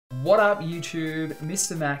What up, YouTube?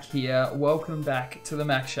 Mr. Mac here. Welcome back to the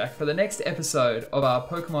Mac Shack for the next episode of our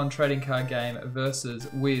Pokemon trading card game Versus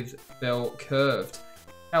with Bell Curved.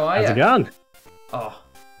 How are you? How's it going? Oh,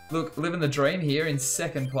 look, living the dream here in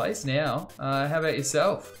second place now. How about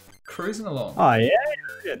yourself? Cruising along. Oh yeah,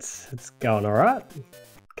 it's going all right.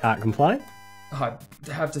 Can't complain. I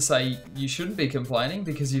have to say you shouldn't be complaining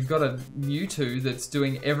because you've got a Mewtwo that's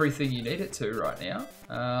doing everything you need it to right now.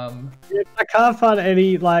 I can't find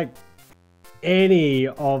any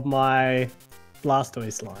of my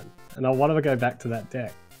Blastoise line, and I want to go back to that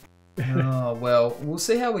deck. Oh, well, we'll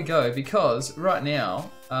see how we go because right now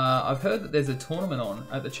I've heard that there's a tournament on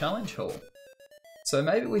at the Challenge Hall. So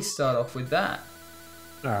maybe we start off with that.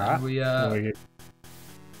 All right.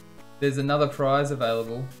 There's another prize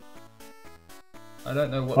available. I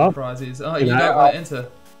don't know what the prize is. Oh, you don't know, want to enter.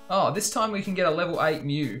 Oh, this time we can get a level 8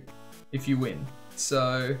 Mew if you win.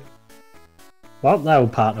 So... well, that will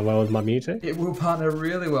partner well with my Mewtwo. It will partner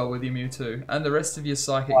really well with your Mewtwo and the rest of your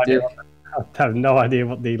Psychic deck. I have no idea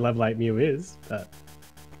what the level 8 Mew is, but...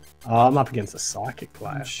 oh, I'm up against a Psychic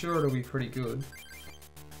player. I'm sure it'll be pretty good.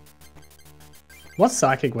 What's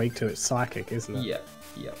Psychic weak to? It's Psychic, isn't it? Yep,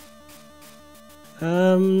 yep.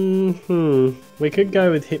 We could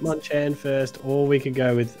go with Hitmonchan first, or we could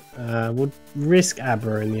go with we'll risk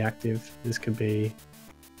Abra in the active. This could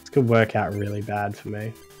work out really bad for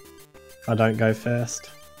me if I don't go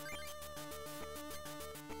first.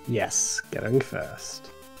 Yes, getting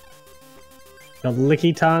first. Got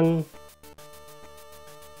Licky Tongue.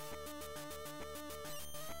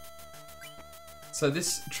 So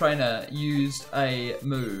this trainer used a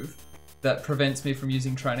move that prevents me from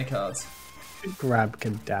using trainer cards. Grab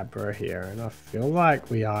Kadabra here, and I feel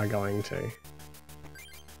like we are going to.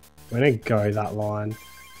 We're going to go that line.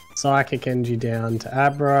 Psychic Energy down to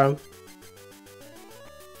Abra.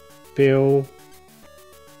 Bill.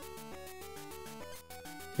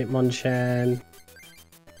 Hitmonchan.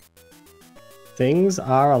 Things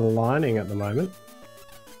are aligning at the moment.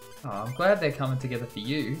 Oh, I'm glad they're coming together for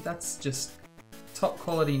you. That's just top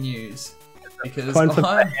quality news. Because I'm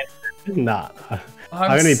going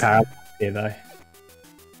to be parallel here though.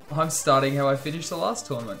 I'm starting how I finished the last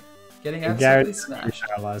tournament. Getting absolutely smashed.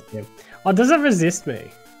 Oh, does it resist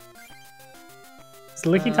me? Does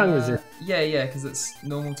Licky Tongue resist? Yeah, because it's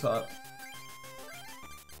normal type.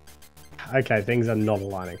 Okay, things are not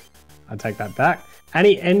aligning. I take that back. And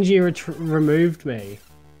he NG removed me.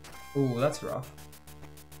 Ooh, that's rough.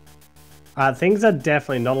 Things are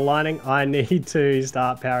definitely not aligning. I need to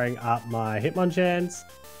start powering up my Hitmonchans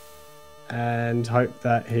and hope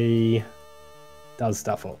that he does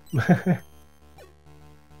stuff up.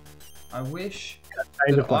 I wish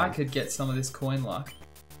that I could get some of this coin luck.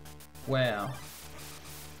 Wow.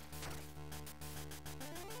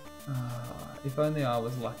 If only I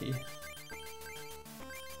was lucky.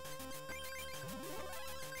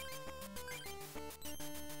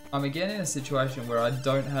 I'm again in a situation where I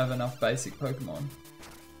don't have enough basic Pokemon.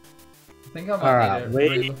 I think I might need to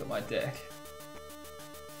re-look at my deck.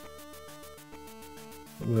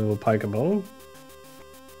 We will Pokeball.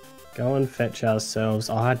 Go and fetch ourselves.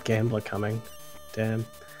 Oh, I had Gambler coming. Damn.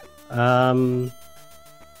 I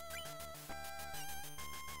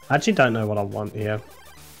actually don't know what I want here.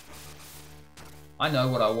 I know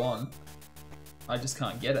what I want. I just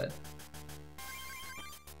can't get it.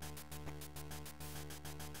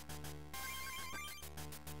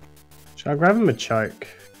 Should I grab him a Choke?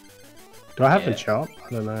 Do I have a Chop? I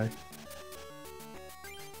don't know.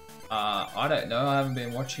 I don't know. I haven't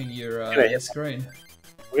been watching your screen.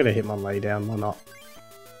 I'm gonna hit my lay down. Why not?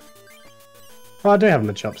 Oh, I do have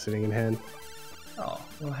my Chop sitting in hand. Oh,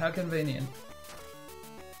 well, how convenient.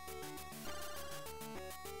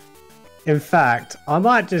 In fact, I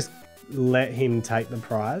might just let him take the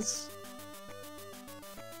prize.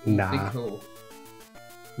 Nah. Big cool.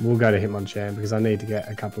 We'll go to Hitmonchan because I need to get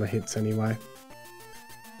a couple of hits anyway.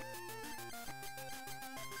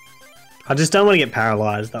 I just don't want to get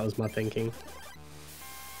paralyzed. That was my thinking.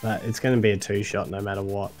 But it's going to be a 2-shot no matter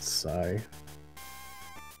what, so...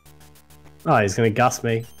 oh, he's going to gust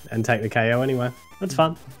me and take the KO anyway. That's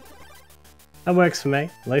fun. That works for me.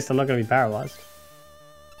 At least I'm not going to be paralyzed.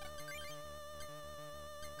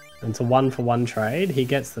 And it's a 1-for-1 trade. He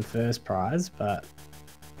gets the first prize, but...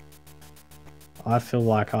 I feel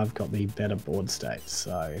like I've got the better board state,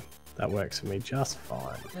 so that works for me just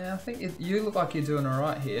fine. Yeah, I think you look like you're doing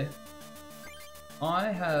alright here.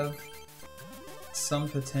 I have some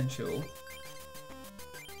potential.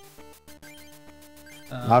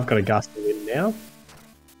 I've got a gust in now.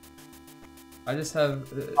 I just have...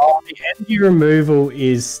 oh, the energy removal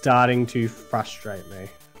is starting to frustrate me.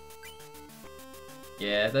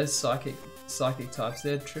 Yeah, those psychic types,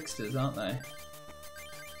 they're tricksters, aren't they?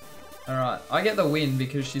 Alright, I get the win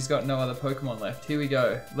because she's got no other Pokemon left. Here we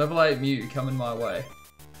go. Level 8 Mew coming my way.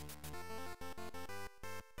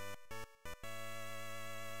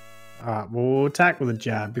 Alright, we'll attack with a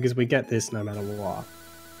jab because we get this no matter what.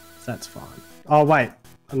 So that's fine. Oh wait,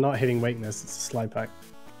 I'm not hitting weakness, it's a Slowpoke.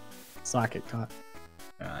 Psychic type.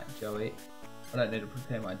 Alright, Joey. I don't need to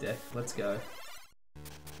prepare my deck. Let's go.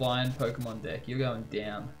 Flying Pokemon deck, you're going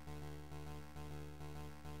down.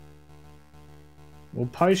 We'll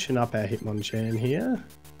potion up our Hitmonchan here.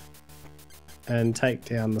 And take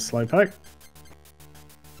down the Slowpoke.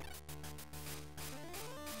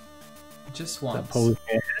 Just once. That pulls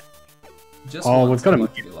ahead. Just oh, once, we've got him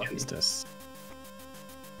like to be lucky. against us.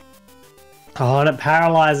 Oh, and it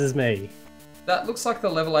paralyzes me. That looks like the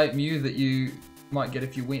level 8 Mew that you might get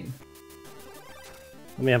if you win.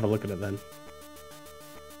 Let me have a look at it then.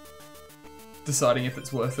 Deciding if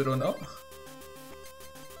it's worth it or not.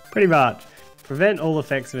 Pretty much. Prevent all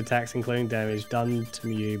effects of attacks, including damage, done to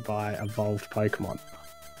you by evolved Pokemon.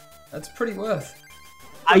 That's pretty worth.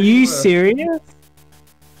 Are you serious?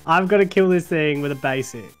 I've got to kill this thing with a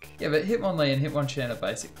basic. Yeah, but Hitmonlee and Hitmonchan are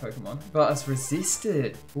basic Pokemon. But it's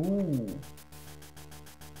resisted. Ooh.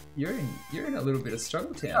 You're in a little bit of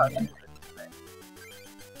struggle town here.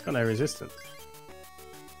 It's got no resistance.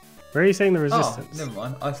 Where are you seeing the resistance? Oh, never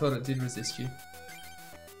mind. I thought it did resist you.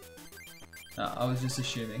 No, I was just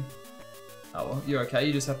assuming. Oh well, you're okay.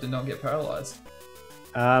 You just have to not get paralyzed.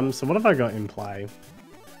 So what have I got in play?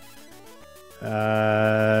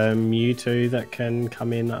 Mewtwo that can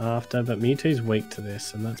come in after, but Mewtwo's weak to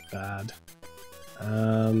this, and that's bad.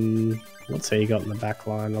 What's he got in the back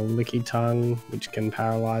line? A Licky Tongue, which can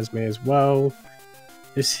paralyze me as well.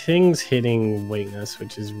 This thing's hitting weakness,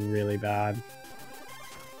 which is really bad.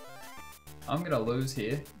 I'm gonna lose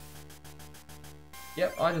here.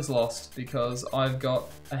 Yep, I just lost because I've got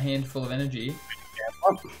a handful of energy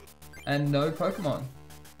and no Pokemon.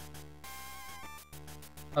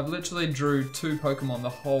 I've literally drew 2 Pokemon the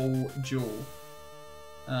whole duel.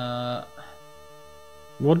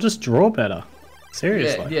 We'll just draw better.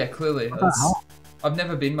 Seriously. Yeah, clearly. I've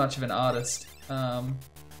never been much of an artist.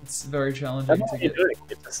 It's very challenging to get.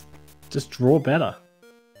 Just draw better.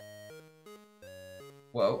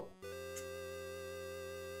 Well,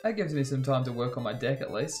 that gives me some time to work on my deck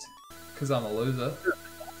at least, because I'm a loser.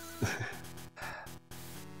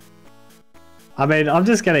 I mean, I'm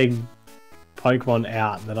just getting Pokemon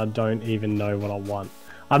out that I don't even know what I want.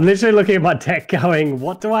 I'm literally looking at my deck going,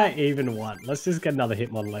 what do I even want? Let's just get another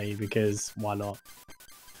Hitmonlee because why not?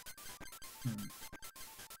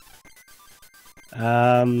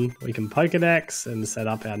 We can Pokedex and set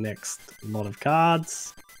up our next lot of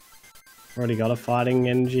cards. Already got a fighting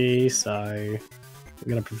energy, so we're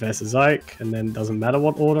going to Professor's Oak, and then it doesn't matter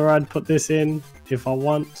what order I'd put this in if I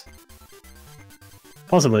want.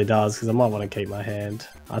 Possibly does, because I might want to keep my hand.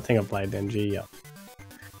 I think I played energy, yep.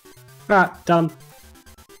 Alright, done.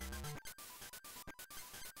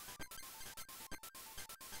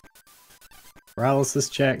 Paralysis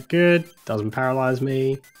check, good. Doesn't paralyze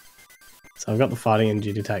me. So I've got the fighting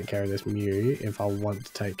energy to take care of this Mew if I want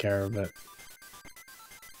to take care of it.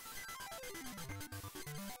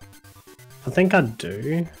 I think I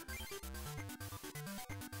do.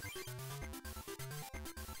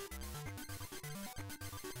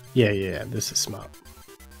 Yeah, this is smart.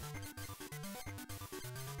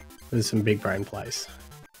 There's some big brain plays.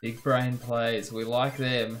 Big brain plays, we like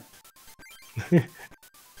them.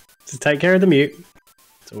 Just take care of the Mew.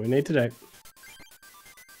 That's all we need to do.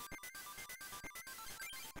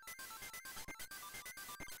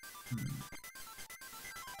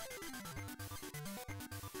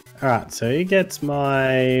 Alright, so he gets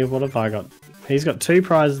my... What have I got? He's got 2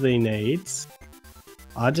 prizes that he needs.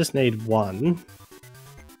 I just need 1.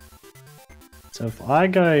 So if I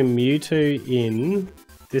go Mewtwo in,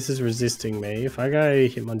 this is resisting me. If I go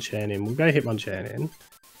Hitmonchan in, we'll go Hitmonchan in.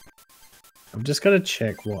 I've just got to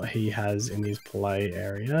check what he has in his play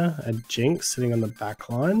area. A Jinx sitting on the back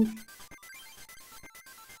line.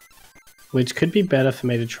 Which could be better for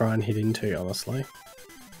me to try and hit into, honestly.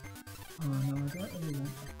 Oh no, I don't really want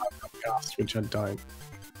that. Gust, which I don't.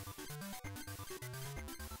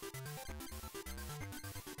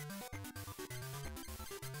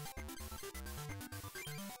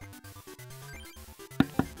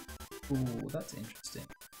 Ooh, that's interesting.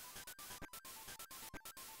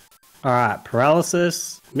 Alright,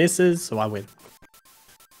 paralysis, misses, so I win.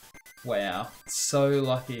 Wow, so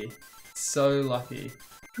lucky. So lucky.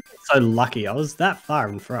 So lucky, I was that far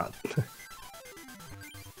in front.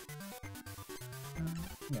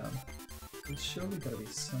 Yeah, there's surely got to be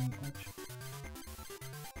some option.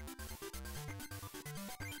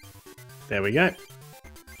 There we go.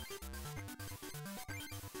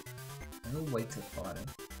 We'll wait to fight him.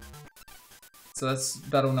 So that's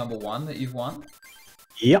battle number 1 that you've won?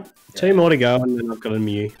 Yep. Yeah. 2 more to go, and then I've got a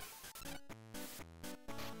Mew.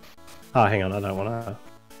 Oh, hang on. I don't want to...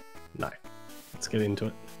 No. Let's get into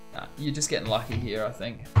it. Nah, you're just getting lucky here, I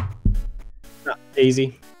think. No,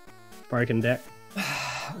 easy. Broken deck.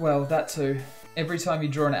 Well, that too. Every time you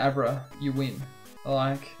draw an Abra, you win.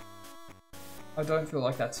 Like, I don't feel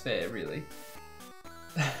like that's fair, really.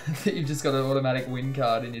 That you've just got an automatic win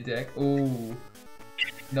card in your deck. Ooh.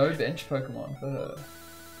 No bench Pokemon for her.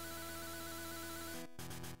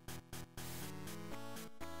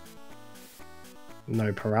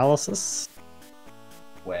 No paralysis.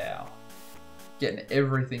 Wow. Getting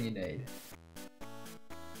everything you need.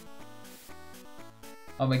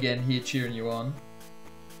 I'm again here cheering you on.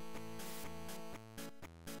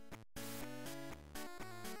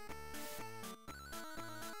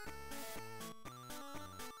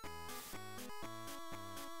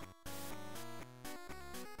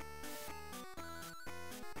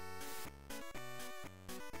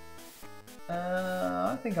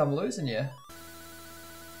 I think I'm losing you.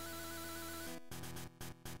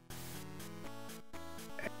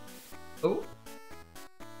 Oh.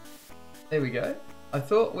 There we go. I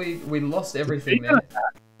thought we lost everything there.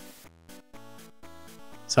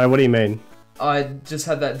 So what do you mean? I just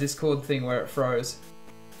had that Discord thing where it froze.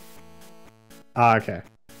 Ah, okay.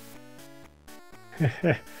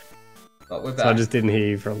 But we're back. So I just didn't hear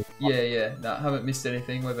you from... Yeah. No, haven't missed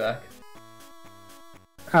anything. We're back.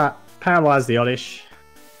 Paralyze the Oddish.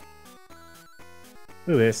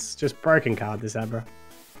 Look at this. Just broken card, this Abra.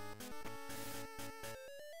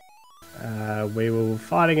 We will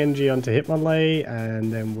Fighting Energy onto Hitmonlee,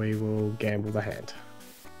 and then we will gamble the hand.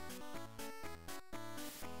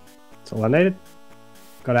 That's all I needed.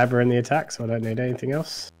 Got Abra in the attack, so I don't need anything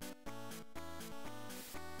else.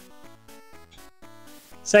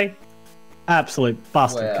 See? Absolute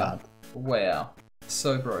busted card. Wow.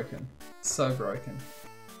 So broken. So broken.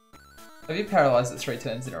 Have you paralyzed it 3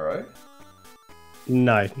 turns in a row?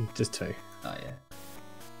 No, just 2. Oh, yeah.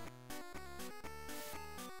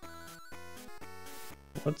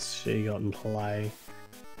 What's she got in play?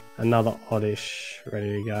 Another Oddish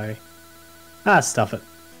ready to go. Ah, stuff it.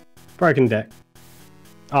 Broken deck.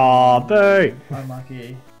 Oh, boo!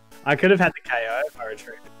 Unlucky. I could have had the KO if I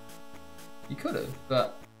retreated. You could have,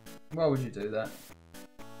 but why would you do that?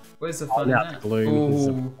 Where's the fun in Out that? the gloom.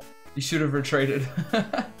 Ooh, you should have retreated.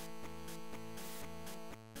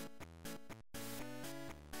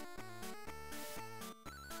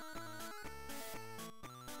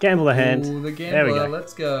 Gamble the hand. Ooh, the There we gambler, go.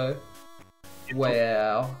 let's go.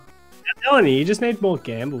 Wow. I'm telling you, you just need more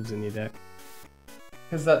gambles in your deck.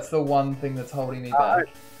 Because that's the one thing that's holding me back.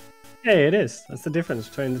 Yeah, it is. That's the difference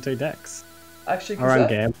between the 2 decks. Actually, Our own because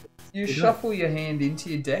gamble. you shuffle your hand into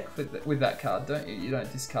your deck with that card, don't you? You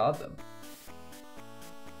don't discard them.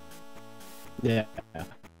 Yeah.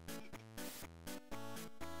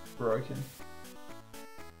 Broken.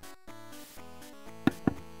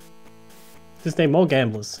 Just need more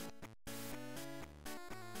gamblers.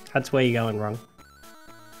 That's where you're going wrong.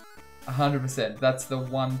 100%. That's the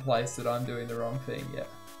one place that I'm doing the wrong thing, yeah.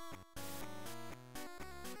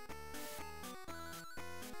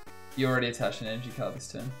 You already attached an energy card this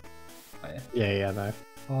turn. Oh, yeah. Yeah, no.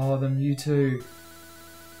 Oh, the Mewtwo.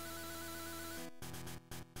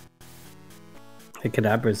 The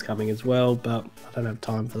Kadabra's coming as well, but I don't have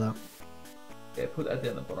time for that. Yeah, put that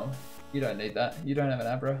down the bottom. You don't need that. You don't have an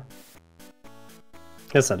Abra.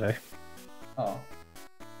 Yes, I do. Oh.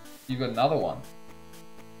 You've got another one.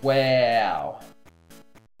 Wow.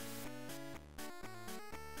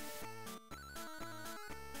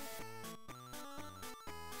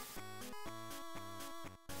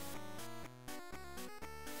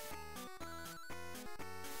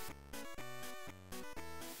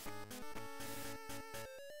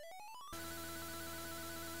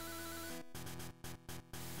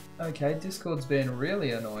 Okay, Discord's being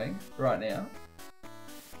really annoying right now.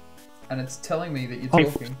 And it's telling me that you're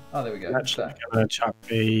talking. Oh, there we go. Actually, I'm going to chuck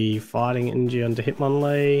the Fighting Energy onto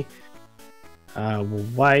Hitmonlee. We'll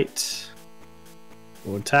wait.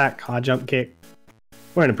 We'll attack. High jump kick.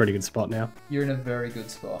 We're in a pretty good spot now. You're in a very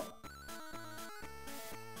good spot.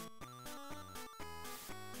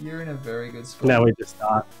 You're in a very good spot. Now we just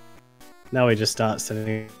start. Now we just start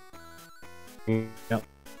setting up.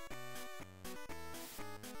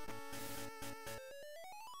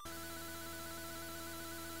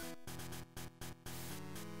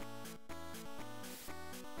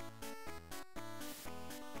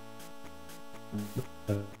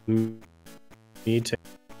 Me too.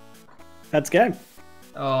 That's game.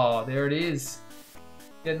 Oh, there it is.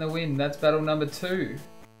 Getting the win. That's battle number 2.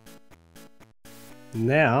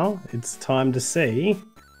 Now it's time to see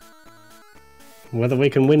whether we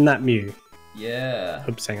can win that Mew. Yeah.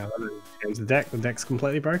 Oops, hang on. Change the deck. The deck's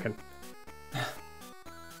completely broken.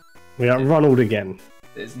 We got Ronald again.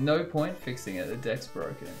 There's no point fixing it. The deck's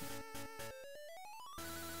broken.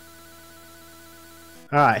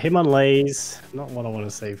 Alright, Hitmonlee's not what I want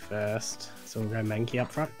to see first. So we'll go Mankey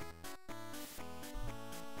up front.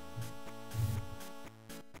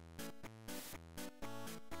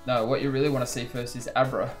 No, what you really want to see first is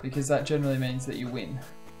Abra, because that generally means that you win.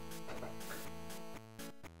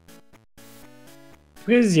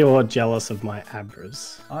 Because you're jealous of my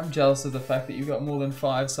Abras. I'm jealous of the fact that you've got more than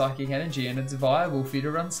 5 Psychic Energy and it's viable for you to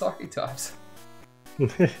run Psychic types. Ooh,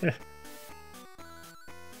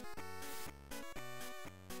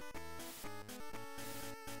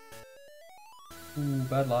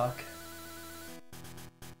 bad luck.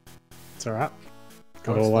 It's alright.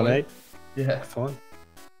 Got all 1-8. Yeah. Fine.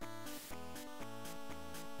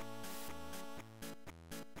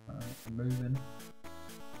 Moving.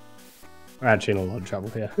 We're actually in a lot of trouble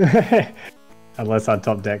here. Unless I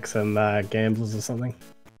top deck some gamblers or something.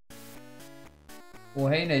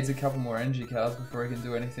 Well, he needs a couple more energy cards before he can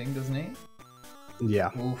do anything, doesn't he? Yeah.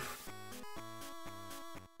 Oof.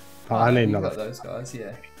 Oh, I need you another. got those guys,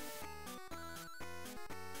 yeah.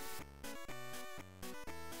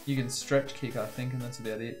 You can stretch kick, I think, and that's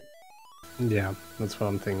about it. Yeah, that's what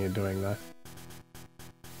I'm thinking of doing though.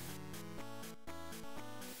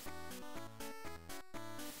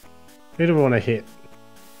 Who do we want to hit?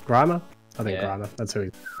 Grimer? I think Grimer. That's who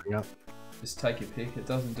he's throwing up. Just take your pick. It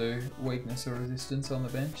doesn't do weakness or resistance on the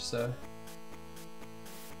bench, so...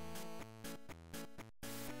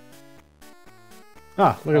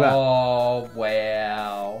 Ah, look at that. Oh,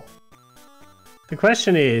 wow. The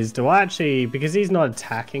question is, do I actually, because he's not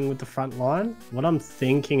attacking with the front line, what I'm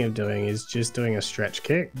thinking of doing is just doing a stretch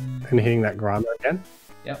kick and hitting that Grimer again.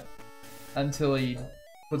 Yep. Until he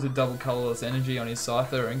puts a double colourless energy on his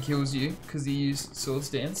Scyther and kills you, because he used Swords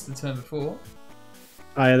Dance the turn before.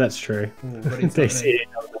 Oh yeah, that's true. Ooh, but DCE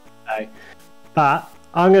doesn't say. But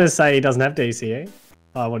I'm going to say he doesn't have DCE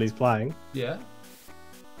by what he's playing. Yeah.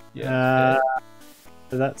 Yeah.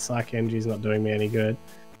 That Psych Energy is not doing me any good.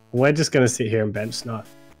 We're just going to sit here and bench snipe.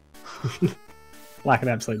 Like an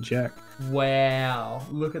absolute jerk. Wow.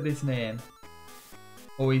 Look at this man.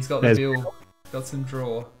 Oh, he's got the bill. Got some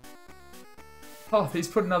draw. Oh, he's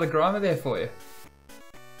put another Grimer there for you.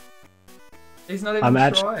 He's not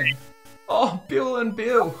even trying. Oh, Bill and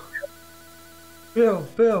Bill. Bill.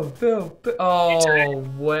 Oh,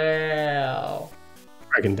 wow.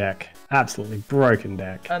 Broken deck. Absolutely broken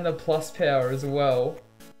deck. And the plus power as well.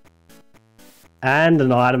 And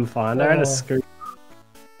an item finder and a scoop.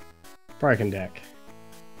 Broken deck.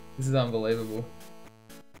 This is unbelievable.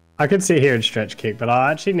 I could sit here and stretch kick, but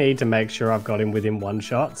I actually need to make sure I've got him within one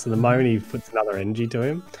shot. So the moment he puts another energy to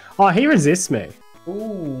him. Oh, he resists me.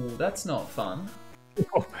 Ooh, that's not fun.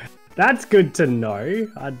 That's good to know.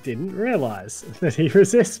 I didn't realise that he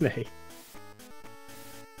resists me.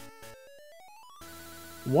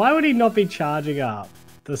 Why would he not be charging up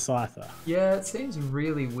the Scyther? Yeah, it seems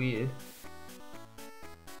really weird.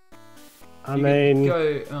 I mean...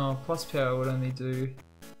 plus power would only do...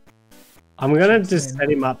 I'm going to just set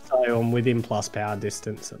him up so I'm within plus power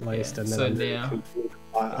distance at least. Yeah, and then so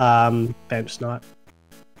now... bench snipe.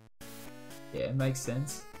 Yeah, it makes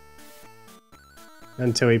sense.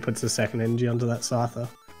 Until he puts a second energy onto that Scyther.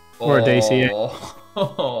 Or a DCA.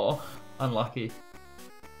 Oh, unlucky.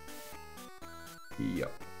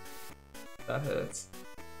 Yep. That hurts.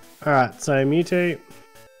 Alright, so Mewtwo.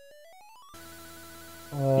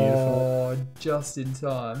 Oh, just in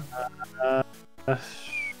time.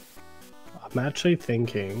 I'm actually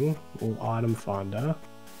thinking, item finder.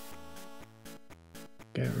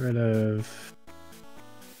 Get rid of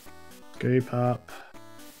Scoop Up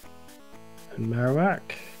and Marowak.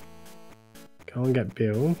 Go and get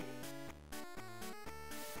Bill.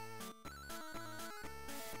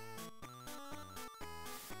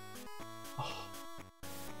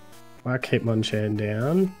 Whack Hitmonchan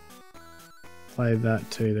down. Play that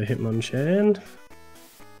to the Hitmonchan.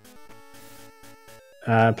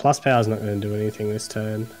 Plus power's not going to do anything this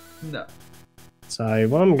turn. No. So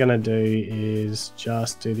what I'm going to do is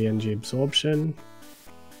just do the energy absorption.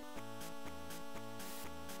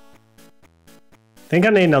 I think I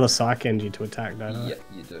need another Psych Energy to attack, don't I? Yep,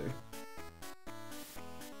 you do.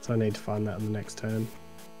 So I need to find that in the next turn.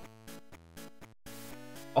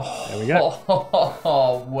 Oh, there we go.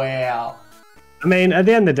 Oh, wow. I mean, at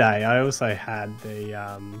the end of the day, I also had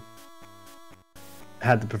the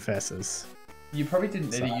professors. You probably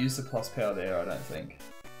didn't need to use the plus power there, I don't think.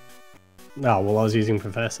 No, well, I was using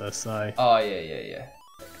Professor, so... Oh, yeah.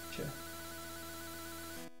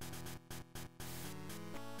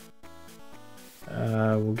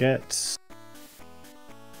 Gotcha. We'll get...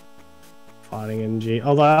 Fighting Energy.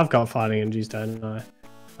 Although I've got Fighting Energies, don't I?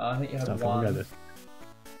 I think you have Stuff, one.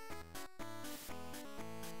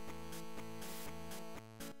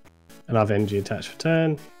 And I've Energy attached for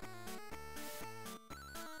turn.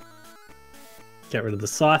 Get rid of the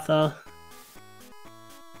Scyther.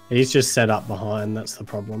 He's just set up behind, that's the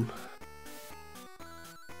problem.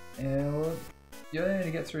 Yeah, well, you only need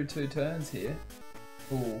to get through 2 turns here.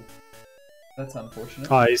 Ooh, that's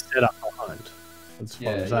unfortunate. Oh, he's set up behind. That's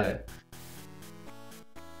what I'm saying. Yeah.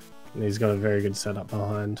 And he's got a very good setup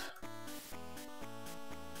behind.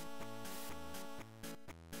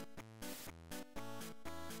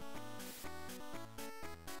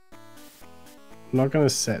 I'm not going to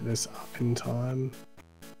set this up in time.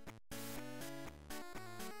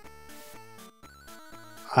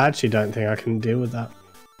 I actually don't think I can deal with that.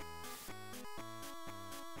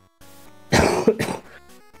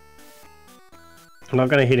 I'm not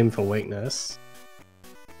going to hit him for weakness.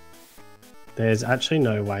 There's actually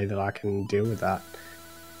no way that I can deal with that.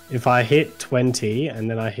 If I hit 20 and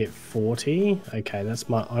then I hit 40, okay, that's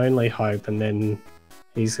my only hope, and then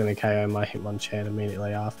he's going to KO my Hitmonchan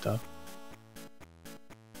immediately after.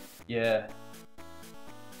 Yeah.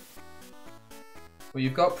 Well,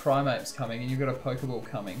 you've got Primates coming and you've got a Pokeball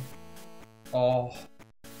coming. Oh.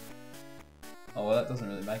 Oh, well, that doesn't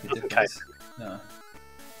really make a difference. Okay. No.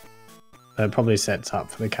 That probably sets up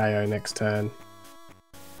for the KO next turn.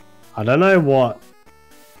 I don't know what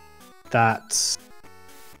that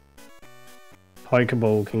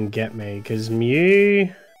Pokeball can get me, because Mew...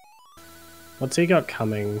 What's he got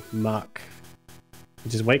coming? Muck.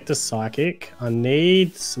 Which is weak to Psychic. I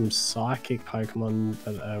need some Psychic Pokemon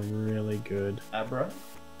that are really good. Abra?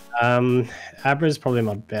 Abra is probably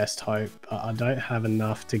my best hope, but I don't have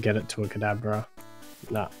enough to get it to a Kadabra.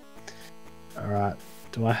 Nah. Alright.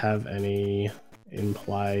 Do I have any in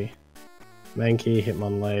play? Mankey,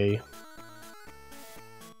 Hitmonlee.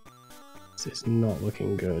 This is not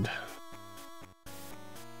looking good.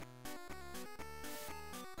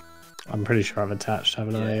 I'm pretty sure I've attached,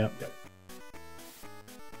 haven't I? Yep.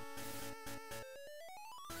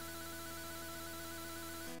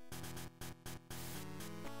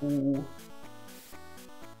 Ooh.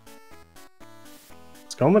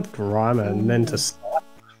 It's gone with Grimer and then to...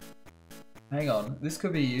 Hang on, this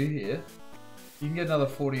could be you here. You can get another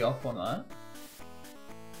 40 off on that.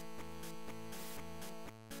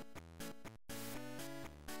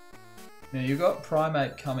 Now you got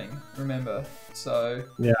Primate coming, remember, so...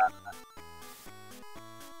 Yeah.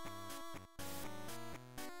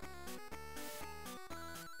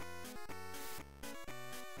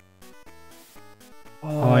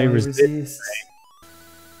 Oh, he resists.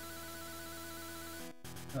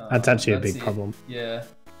 That's actually a big problem. Yeah.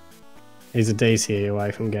 He's a DC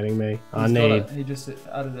away from getting me. He just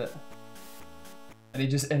added it. And he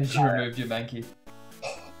just energy removed your Mankey.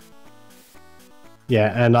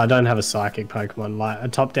 Yeah, and I don't have a Psychic Pokemon. Like, a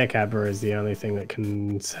top deck Abra is the only thing that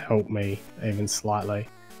can help me, even slightly.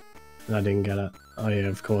 And I didn't get it. Oh yeah,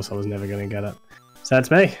 of course I was never going to get it. So that's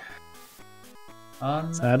me.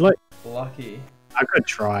 Sadly. Lucky. I could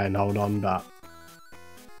try and hold on, but...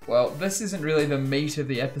 Well, this isn't really the meat of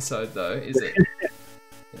the episode, though, is it?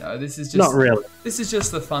 You know, this is just... Not really. This is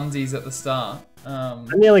just the funsies at the start. I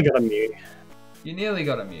nearly got a Mew. You nearly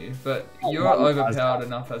got a Mew, but you're overpowered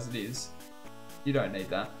enough as it is. You don't need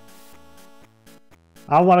that.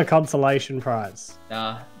 I want a consolation prize.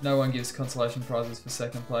 Nah, no one gives consolation prizes for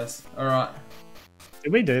second place. Alright.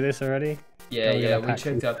 Did we do this already? Yeah, we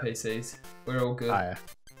checked our PCs. We're all good. Oh, yeah.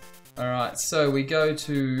 Alright, so we go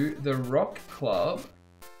to the Rock Club.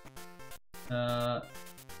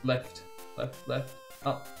 Left,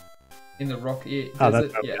 up. In the rock, yeah.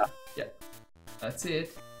 Yeah. That's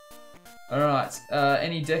it. Alright,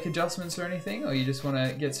 any deck adjustments or anything? Or you just want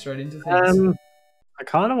to get straight into things? I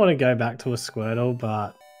kind of want to go back to a Squirtle,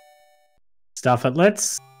 but... Stuff it,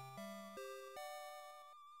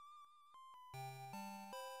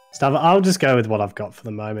 I'll just go with what I've got for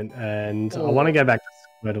the moment, and I want to go back to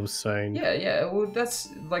Squirtle soon. Yeah, well that's,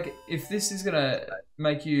 like, if this is going to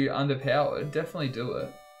make you underpowered, definitely do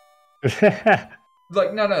it.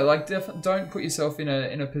 Like, no, like, don't put yourself in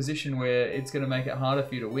a position where it's going to make it harder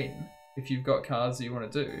for you to win, if you've got cards that you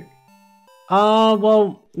want to do.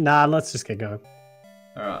 Well, nah, let's just get going.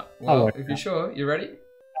 Alright, well, if you're sure, you ready?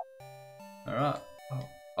 Alright,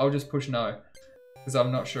 I'll just push no, because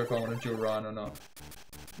I'm not sure if I want to dual Ryan or not.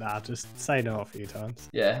 Nah, just say no a few times.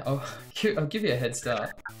 Yeah, I'll give you a head start.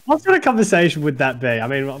 What sort of conversation would that be? I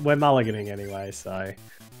mean, we're mulliganing anyway, so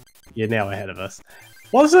you're now ahead of us.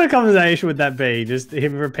 What sort of conversation would that be? Just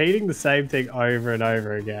him repeating the same thing over and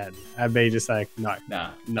over again, and me just saying, no. Nah,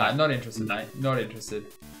 not interested, mate. Not interested.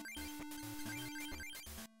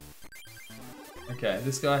 Okay,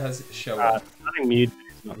 this guy has show up. Starting Mewtwo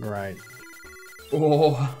is not great.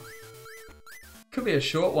 Oh, could be a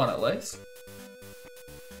short one at least.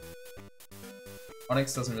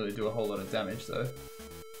 Onyx doesn't really do a whole lot of damage though.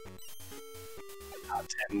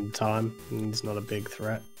 10 time, it's not a big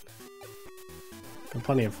threat. Got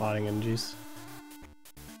plenty of fighting energies.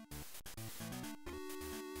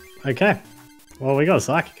 Okay, well we got a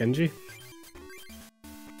psychic energy.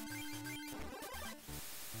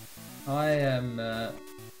 I am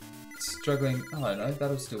struggling. Oh no,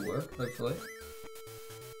 that'll still work, hopefully.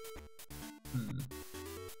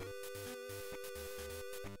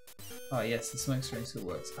 Oh yes, the smoke screen still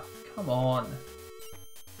works. Oh, come on.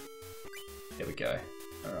 There we go.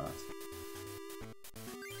 Alright.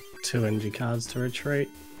 2 energy cards to retreat.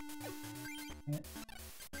 Yeah.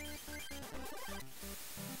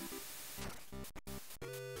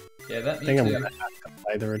 Yeah, that I think I'm going to have to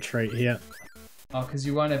play the retreat here. Oh, because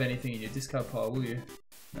you won't have anything in your discard pile, will you?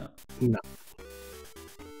 No. No.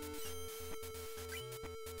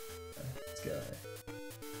 Let's go.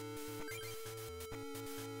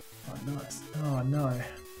 Oh, nice. Oh, no.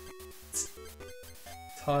 It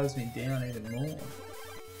ties me down even more.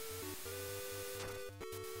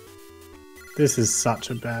 This is such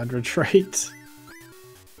a bad retreat.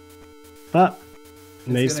 But,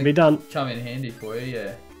 it needs to be done. Come in handy for you,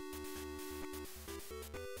 yeah.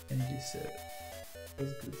 Energy set. Those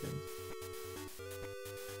are good things.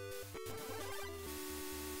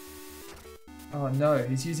 Oh no,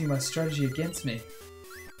 he's using my strategy against me.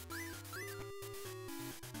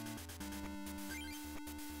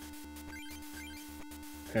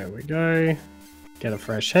 There we go. Get a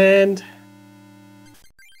fresh hand.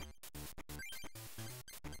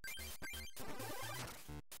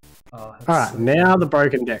 Oh, alright, now the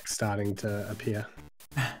broken deck's starting to appear.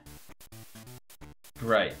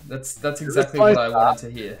 Great. That's exactly what I wanted to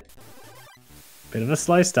hear. Bit of a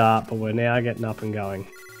slow start, but we're now getting up and going.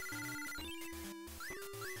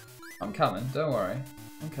 I'm coming, don't worry.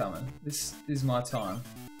 I'm coming. This is my time.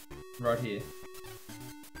 Right here.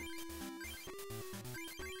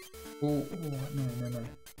 Oh, no. There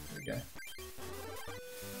we go.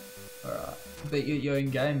 Alright. Beat you at your own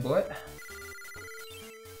game, boy.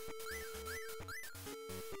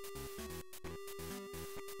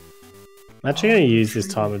 I'm actually going to use this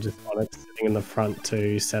time of just Onyx sitting in the front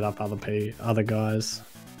to set up other guys.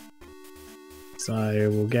 So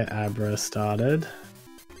we'll get Abra started.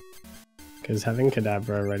 Because having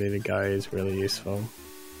Kadabra ready to go is really useful.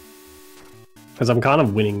 Because I'm kind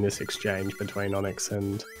of winning this exchange between Onyx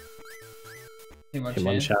and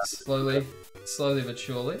Hitmonchan. Slowly but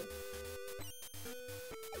surely.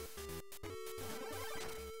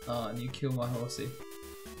 Oh, and you kill my horsey.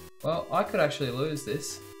 Well, I could actually lose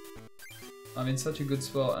this. I'm in such a good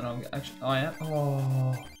spot, and I am.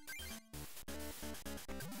 Oh.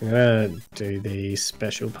 I'm gonna do the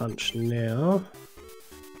special punch now.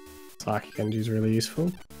 Psychic Energy is really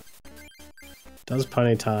useful. Does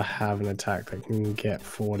Ponyta have an attack that can get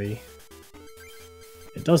 40?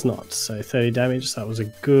 It does not, so 30 damage, so that was a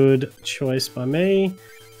good choice by me.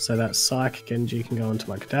 So that Psychic Energy can go into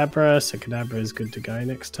my Kadabra, so Kadabra is good to go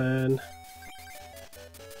next turn.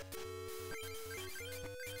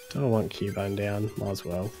 Don't want Cubone down, might as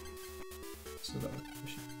well. So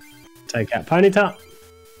take out Ponyta.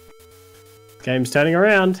 Game's turning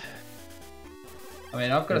around. I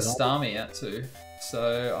mean, I've got a Starmie out too,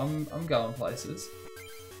 so I'm going places.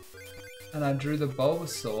 And I drew the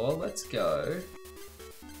Bulbasaur. Let's go.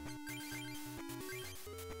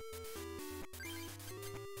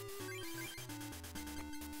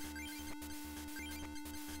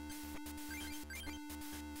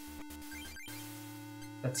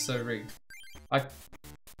 That's so rigged. Okay.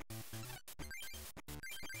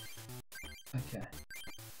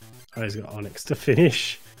 Oh, he's got Onyx to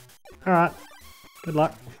finish. Alright. Good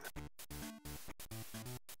luck.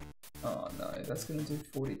 Oh no, that's gonna do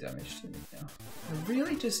 40 damage to me now. I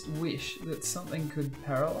really just wish that something could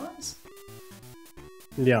paralyze.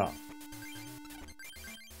 Yeah.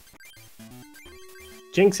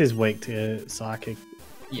 Jinx is weak to Psychic,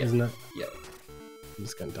 isn't it? Yeah. I'm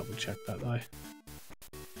just going to double check that though.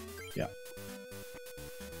 Yeah.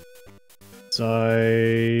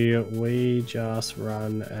 So we just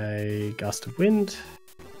run a Gust of Wind.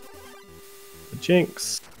 The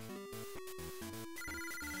Jinx.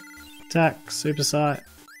 Attack, Super Sight.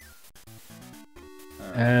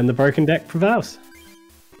 And the broken deck prevails.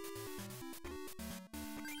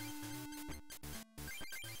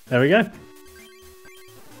 There we go.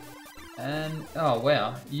 And, oh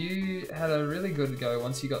wow, you had a really good go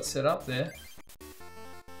once you got set up there.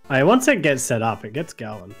 Hey, once it gets set up, it gets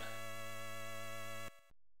going.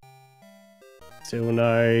 Still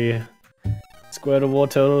no Squirtle, War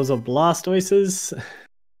Turtles, or Blastoises.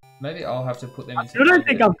 Maybe I'll have to put them into... I don't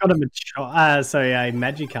think I've got a mature, a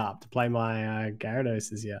Magikarp to play my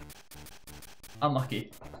Gyarados yet.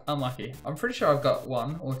 Unlucky. Unlucky. I'm pretty sure I've got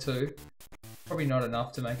 1 or 2. Probably not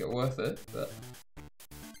enough to make it worth it, but...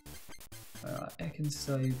 Alright, I can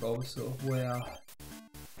sell you Bulbasaur. Wow.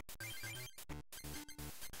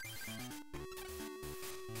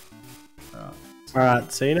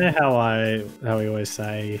 Alright, so you know how we always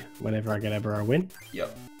say whenever I get Abra I win?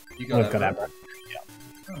 Yep. You got I've got Abra. Yep.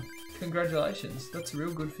 Oh, congratulations. That's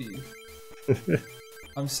real good for you.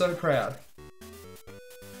 I'm so proud.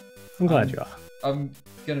 I'm glad you are. I'm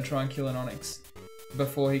gonna try and kill an Onix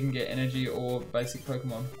before he can get energy or basic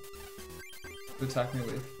Pokemon to attack me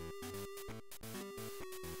with.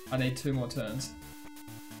 I need 2 more turns.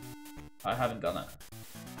 I haven't done it.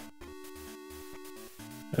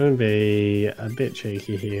 I'm going to be a bit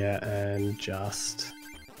cheeky here and just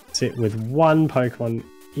sit with 1 Pokemon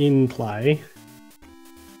in play.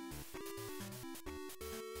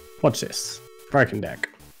 Watch this. Broken deck.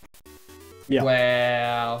 Yeah.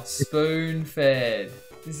 Wow. Spoon fed.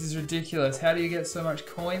 This is ridiculous. How do you get so much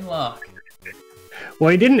coin luck?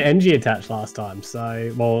 Well, he didn't NG attach last time,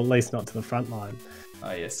 so... Well, at least not to the front line.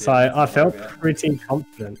 Oh, yes. So I felt pretty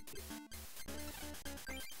confident.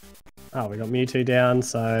 Oh, we got Mewtwo down,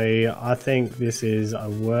 so I think this is a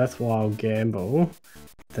worthwhile gamble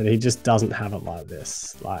that he just doesn't have it like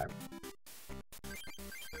this. Like,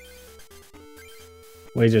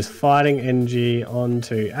 we're just fighting NG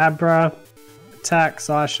onto Abra, attack,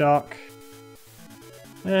 Psyshock,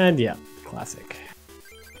 and yeah, classic.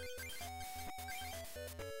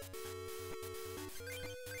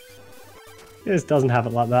 He just doesn't have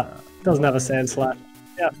it like that. Doesn't have a Sand Slash.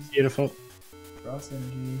 Yeah, beautiful.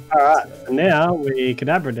 Alright, so now we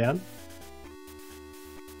Kadabra down.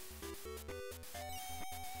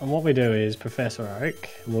 And what we do is Professor Oak,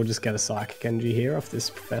 and we'll just get a Psychic Energy here off this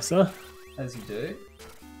Professor. As you do.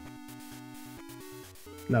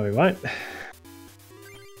 No, we won't.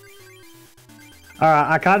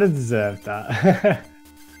 Alright, I kind of deserved that.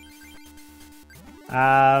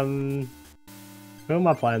 Who am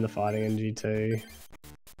I playing the Fighting Energy to?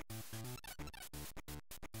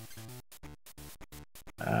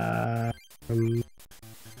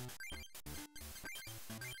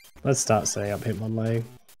 Let's start setting up Hitmonlee.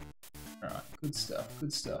 Alright, good stuff,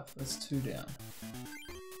 good stuff. That's 2 down.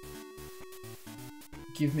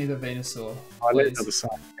 Give me the Venusaur. I need another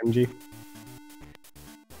Psychic Energy.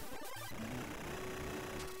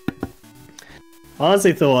 I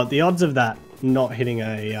honestly thought the odds of that not hitting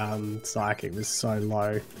a Psychic was so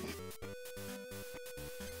low.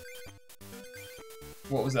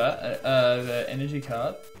 What was that? The energy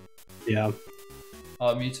card? Yeah.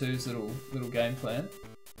 Oh, Mewtwo's little game plan.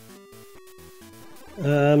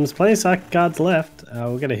 There's plenty of Psychic cards left.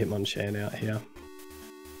 We'll get a Hitmonchan out here.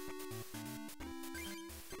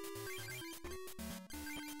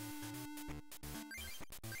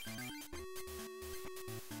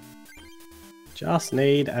 Just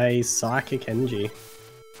need a Psychic Energy.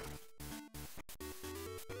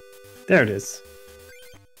 There it is.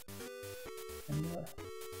 And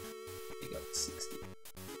you got 60.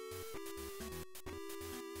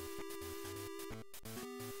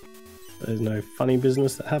 There's no funny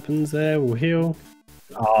business that happens there. We'll heal.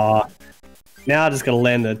 Ah, now I just gotta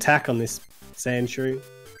land the attack on this Sandshrew.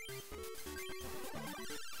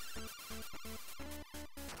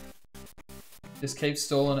 Just keep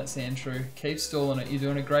stalling it, Sandshrew. Keep stalling it. You're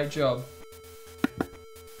doing a great job.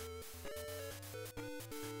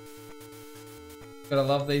 Gotta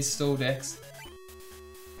love these stall decks.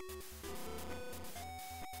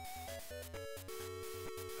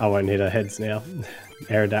 I won't hit her heads now.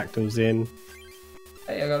 Aerodactyl's in.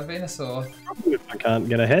 Hey, I got a Venusaur. If I can't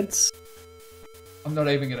get her heads. I'm not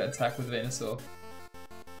even gonna attack with Venusaur.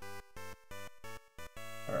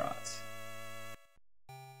 Alright.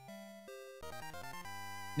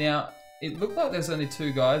 Now, it looked like there's only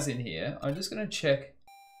 2 guys in here. I'm just gonna check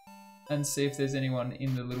and see if there's anyone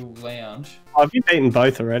in the little lounge. Oh, have you beaten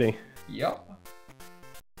both already? Yup.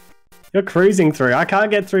 You're cruising through. I can't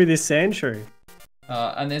get through this Sandshrew.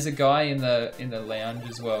 And there's a guy in the lounge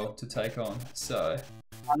as well to take on. So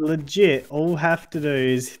I legit all have to do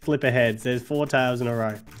is flip her heads. There's 4 tails in a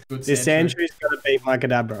row. good This Sandshrew. Sandshrew's gonna beat my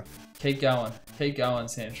Kadabra. Keep going,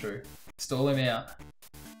 Sandshrew. Stall him out.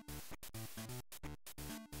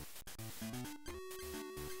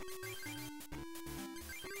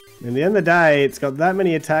 In the end of the day, it's got that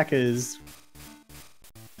many attackers.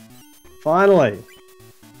 Finally.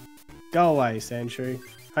 Go away, Sandshrew.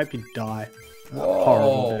 Hope you die. Whoa,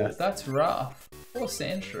 Horrible death. that's rough. Poor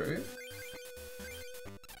Sandshrew.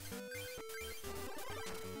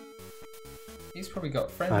 He's probably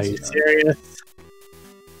got friends. Are you serious?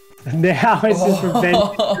 Now it's just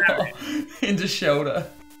revenge. Into shelter.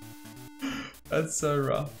 That's so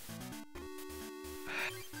rough.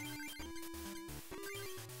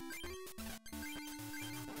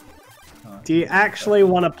 Do you actually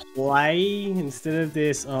want to play instead of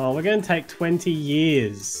this? Oh, we're going to take 20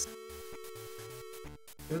 years.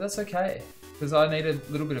 But that's okay, because I need a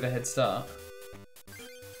little bit of a head start.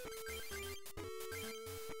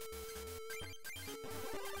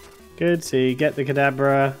 Good, so you get the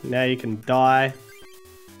Kadabra. Now you can die.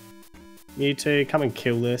 Mewtwo, come and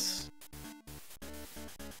kill this.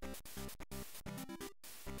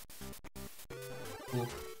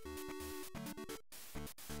 Oof.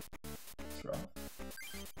 That's rough.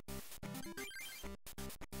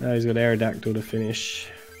 Now he's got Aerodactyl to finish.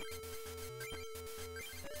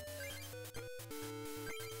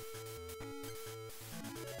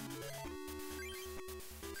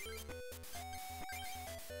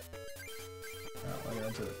 We're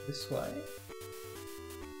going to do it this way.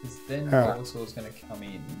 Because then Alright. Bulbasaur's going to come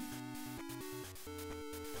in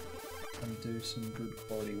and do some good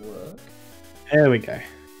quality work. There we go.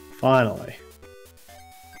 Finally.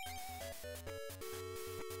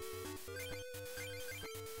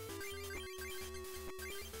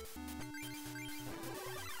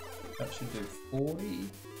 That should do 40.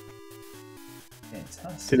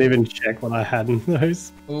 Fantastic. Didn't even check what I had in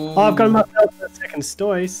those. Ooh. Oh, I've got myself a second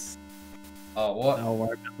Stoice. Oh, what? I'll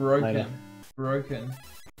worry about Broken. later. Broken.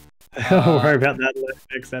 I'll worry about that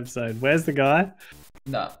next episode. Where's the guy?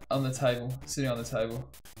 Nah, on the table. Sitting on the table.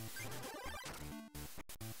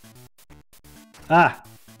 Ah.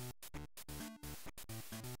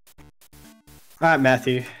 Alright,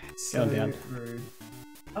 Matthew. So Going down. rude.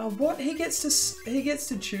 Oh, what? He gets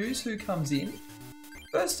to choose who comes in?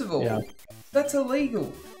 First of all, Yeah. that's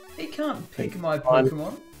illegal. He can't pick my fine.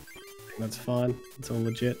 Pokemon. I think that's fine. It's all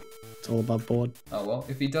legit. It's all above board. Oh well,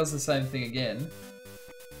 if he does the same thing again,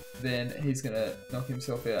 then he's gonna knock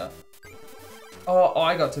himself out. Oh,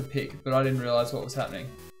 I got to pick, but I didn't realise what was happening.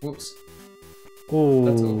 Whoops. That's Ooh,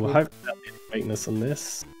 awkward. I hope there'll be a weakness on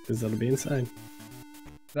this, because that'll be insane.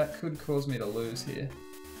 That could cause me to lose here.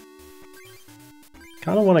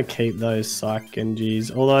 Kind of want to keep those Psych Genjis.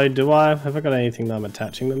 Although, have I got anything that I'm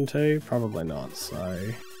attaching them to? Probably not,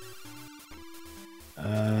 so...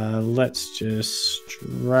 let's just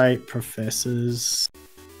straight Professors.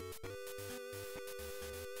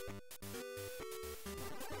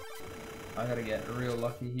 I gotta get real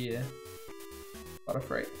lucky here.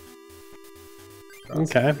 Butterfree.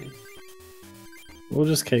 Okay. We'll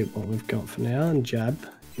just keep what we've got for now and jab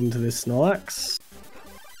into this Snorlax.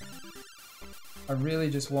 I really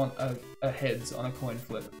just want a heads on a coin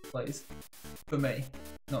flip, please. For me,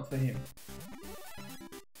 not for him.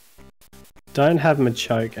 Don't have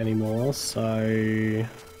Machoke anymore, so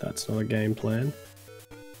that's not a game plan.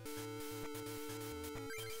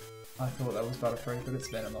 I thought that was Butterfree, but it's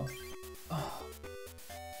Venomoth. Oh.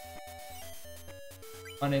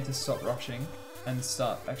 I need to stop rushing and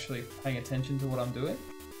start actually paying attention to what I'm doing.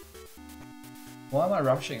 Why am I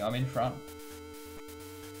rushing? I'm in front.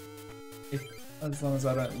 As long as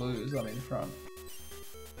I don't lose, I'm in front.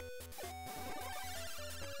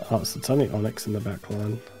 Oh, so it's only Onyx in the back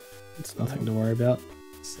line. It's nothing to worry about.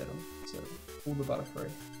 Settle. Pull the Butterfree.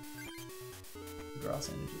 The grass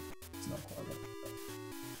energy. It's not quite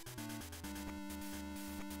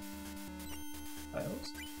right.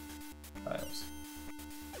 Fails.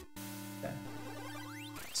 Okay.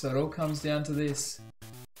 So it all comes down to this.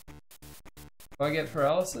 If I get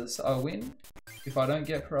paralysis, I win. If I don't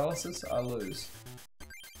get paralysis, I lose.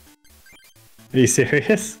 Are you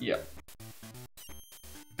serious? Yep.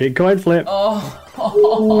 Big coin flip.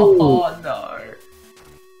 Oh no.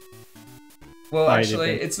 Well, Oh,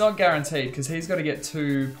 actually, it's not guaranteed because he's got to get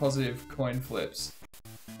 2 positive coin flips.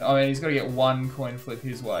 I mean, he's got to get 1 coin flip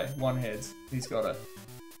his way. 1 heads. He's got it.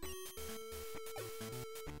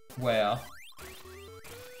 Wow.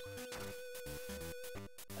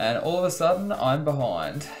 And all of a sudden, I'm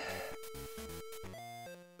behind.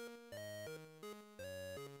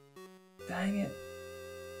 Dang it.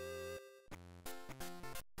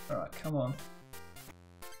 Alright, come on.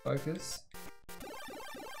 Focus.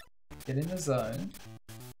 Get in the zone.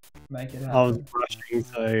 Make it happen. I was rushing,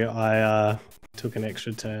 so I took an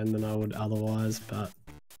extra turn than I would otherwise, but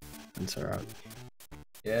it's alright.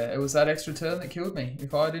 Yeah, it was that extra turn that killed me.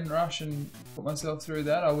 If I didn't rush and put myself through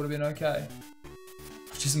that, I would have been okay.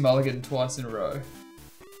 Just mulligan twice in a row.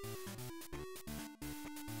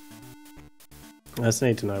 I just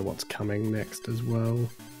need to know what's coming next as well.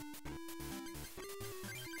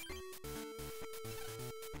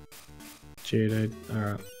 Geodude.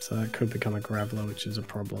 Alright, so that could become a Graveler, which is a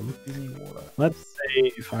problem. Water. Let's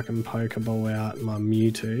see if I can Pokeball out my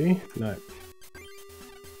Mewtwo. No.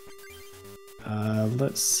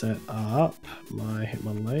 Let's set up my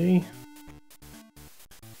Hitmonlee.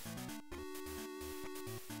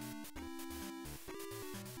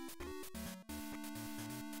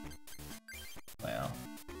 Wow.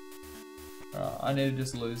 I need to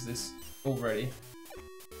just lose this already.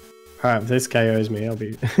 Alright, if this KOs me, I'll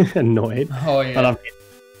be annoyed. Oh yeah.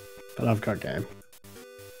 But I've got game.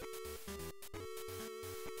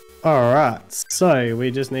 Alright, so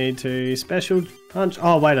we just need to special punch.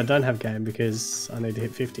 Oh wait, I don't have game because I need to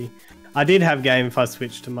hit 50. I did have game if I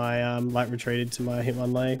switched to my, like retreated to my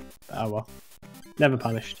Hitmonlee. Oh well. Never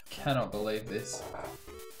punished. Cannot believe this.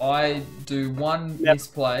 I do one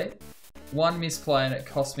misplay and it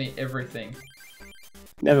costs me everything.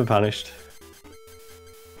 Never punished.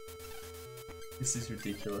 This is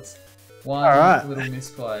ridiculous. One little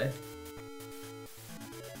misplay.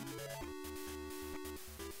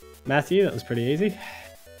 Matthew, that was pretty easy.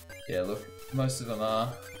 Yeah, look, most of them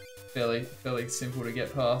are fairly simple to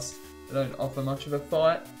get past. They don't offer much of a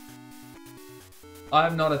fight. I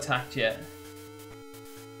have not attacked yet.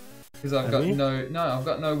 Because I've got I've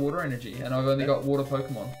got no water energy and I've only got water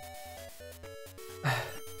Pokemon.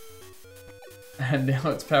 And now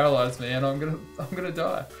it's paralyzed me and I'm gonna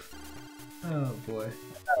die. Oh boy.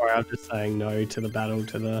 Don't worry, I'm just saying no to the battle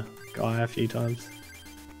to the guy a few times.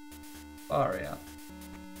 Far out.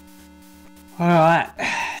 Alright,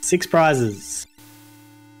 6 prizes.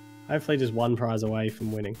 Hopefully just 1 prize away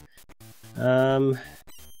from winning. Looks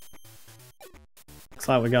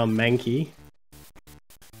like we're going Mankey.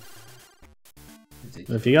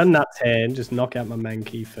 But if you got Nuts hand, just knock out my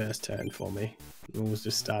Mankey first turn for me. And we'll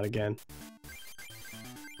just start again.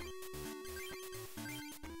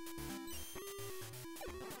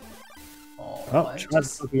 Oh, try to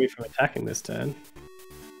stop me from attacking this turn.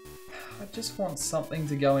 I just want something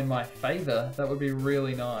to go in my favour. That would be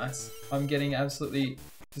really nice. I'm getting absolutely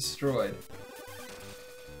destroyed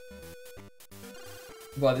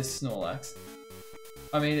by this Snorlax.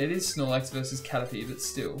 I mean, it is Snorlax versus Caterpie, but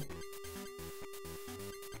still.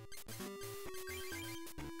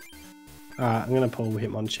 Alright, I'm going to pull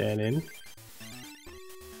Hitmonchan in.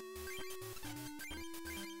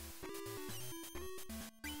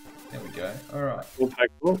 There we go. Alright.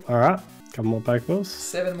 Alright, couple more Pokeballs.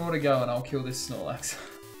 7 more to go and I'll kill this Snorlax.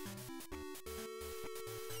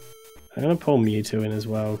 I'm going to pull Mewtwo in as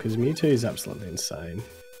well, because Mewtwo is absolutely insane.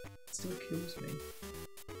 It still kills me.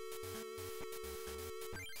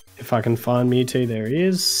 If I can find Mewtwo, there he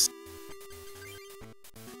is.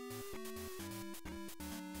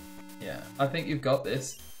 Yeah, I think you've got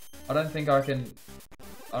this. I don't think I'm going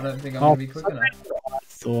to be quick enough. I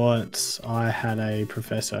thought I had a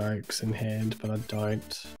Professor Oaks in hand, but I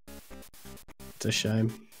don't. It's a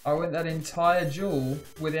shame. I went that entire duel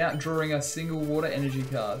without drawing a single water energy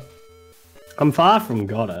card. I'm far from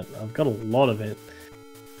got it. I've got a lot of it.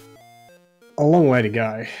 A long way to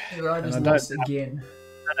go. Yeah, I just lost again.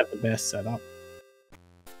 I don't have the best setup.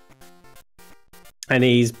 And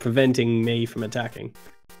he's preventing me from attacking.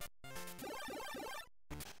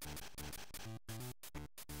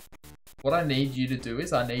 What I need you to do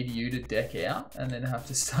is I need you to deck out and then have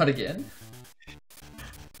to start again.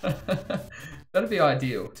 That'd be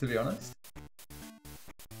ideal, to be honest.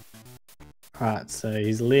 Alright, so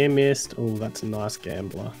he's Leer Mist. Oh, that's a nice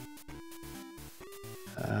Gambler.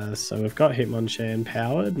 So we've got Hitmonchan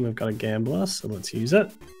powered and we've got a Gambler, so let's use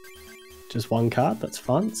it. Just 1 card, that's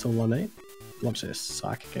fun, that's all I need. Watch this,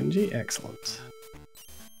 Psychic Energy, excellent.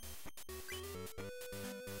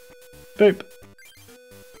 Boop.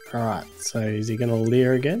 Alright, so is he going to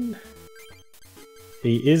Leer again?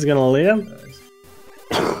 He is going to Leer.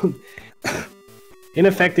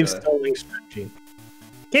 Ineffective stalling strategy.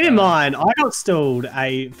 Keep in mind, I got stalled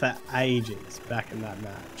for ages back in that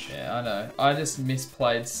match. Yeah, I know. I just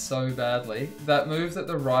misplayed so badly. That move that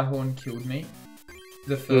the Rhyhorn killed me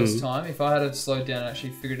the first time, if I had slowed down and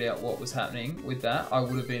actually figured out what was happening with that, I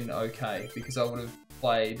would have been okay, because I would have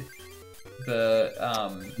played the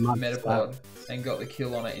Metapod and got the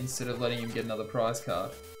kill on it instead of letting him get another prize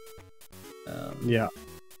card. Yeah.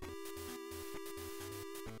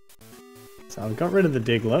 So I've got rid of the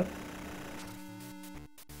Diglett.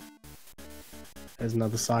 There's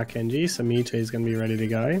another Psych Energy, so Mewtwo is going to be ready to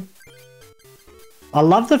go. I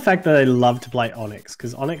love the fact that they love to play Onyx,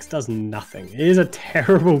 because Onyx does nothing. It is a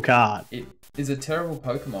terrible card. It is a terrible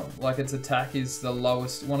Pokemon. Like, its attack is the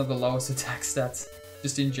lowest, one of the lowest attack stats,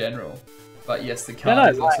 just in general. But yes, the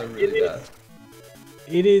card is also really bad.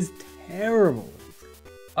 It is terrible.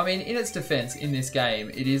 I mean, in its defense, in this game,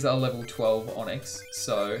 it is a level 12 Onyx,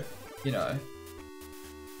 so, you know.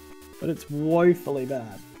 But it's woefully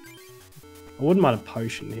bad. I wouldn't mind a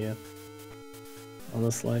potion here,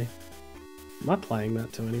 honestly. Am I playing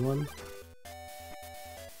that to anyone?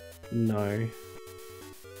 No.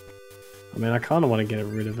 I mean, I kind of want to get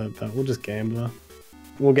rid of it, but we'll just gamble.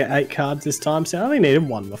 We'll get 8 cards this time, so I only needed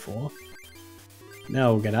 1 before.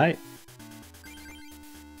 Now we'll get 8.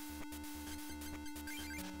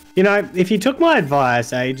 You know, if you took my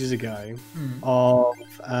advice ages ago of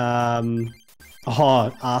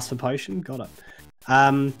ask for potion, got it.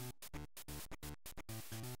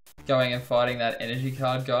 Going and fighting that energy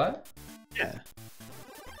card guy? Yeah.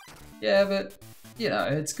 Yeah, but, you know,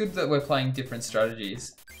 it's good that we're playing different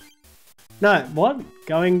strategies. No, what?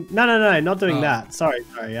 Going... No, not doing that. Sorry.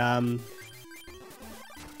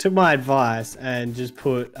 Took my advice and just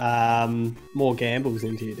put more gambles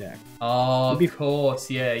into your deck. Oh, of course.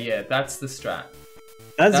 Yeah. That's the strat.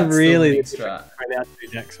 That's really the strat. Between our 2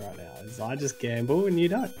 decks right now. Is I just gamble and you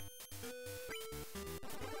don't.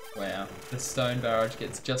 Wow. The stone barrage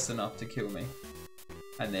gets just enough to kill me.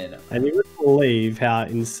 And then... And you wouldn't believe how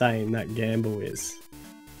insane that gamble is.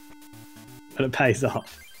 But it pays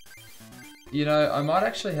off. You know, I might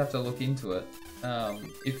actually have to look into it.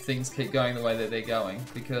 If things keep going the way that they're going,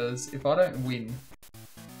 because if I don't win,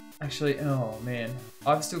 actually, oh man,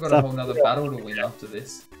 I've still got a whole nother battle to win after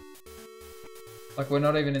this. Like, we're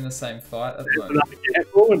not even in the same fight at the moment.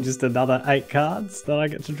 And just another 8 cards that I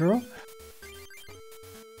get to draw.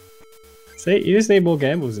 See, you just need more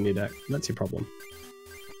gambles in your deck. That's your problem.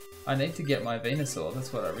 I need to get my Venusaur.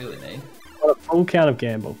 That's what I really need. Got a full count of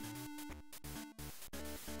gamble.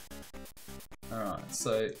 Alright,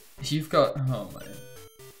 so you've got... Oh man.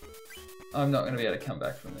 I'm not going to be able to come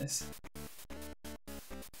back from this.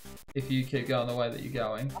 If you keep going the way that you're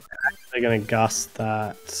going. They're going to gust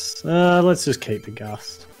that. Let's just keep the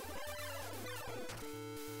gust.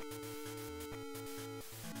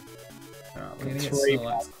 Alright, we're going to get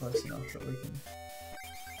Snorlax close enough that we can...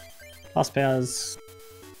 Plus power's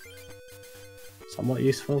somewhat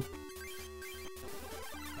useful.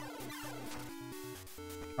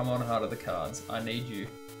 Come on, Heart of the Cards. I need you.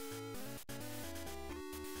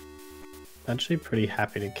 Actually pretty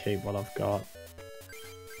happy to keep what I've got.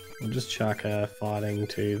 We'll just chuck a fighting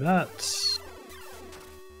to that.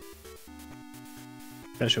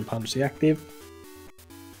 Special punch the active.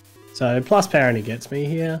 So plus power only gets me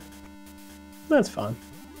here. That's fine.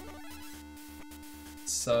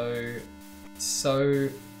 So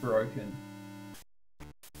broken.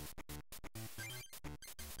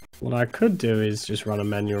 What I could do is just run a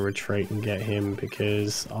manual retreat and get him,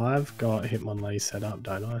 because I've got Hitmonlee set up,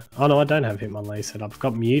 don't I? Oh no, I don't have Hitmonlee set up. I've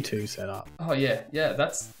got Mewtwo set up. Oh yeah,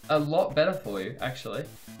 that's a lot better for you, actually.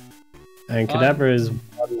 And Kadabra is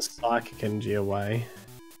 1 Psychic Energy away.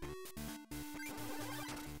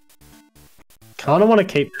 Kind of want to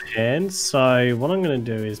keep the hand, so what I'm going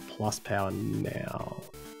to do is plus power now.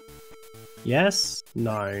 Yes?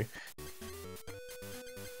 No.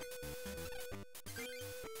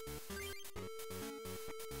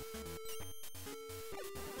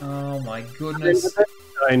 Oh my goodness.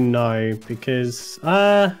 I know, because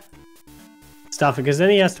stuff, because then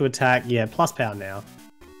he has to attack. Yeah, plus power now.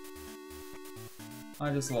 I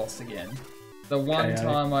just lost again. The one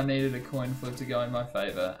time I needed a coin flip to go in my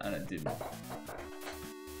favor, and it didn't.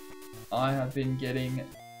 I have been getting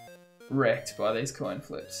wrecked by these coin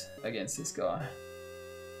flips against this guy.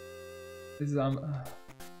 This is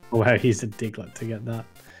Wow, he's a Diglett to get that.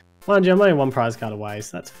 Mind you, I'm only 1 prize card away,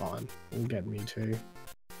 so that's fine. We'll get Mewtwo.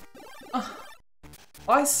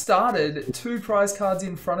 I started 2 prize cards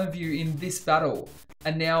in front of you in this battle,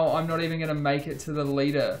 and now I'm not even going to make it to the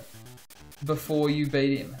leader before you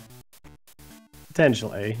beat him.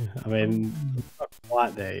 Potentially. I mean, not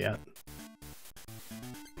quite there yet.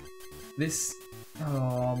 This...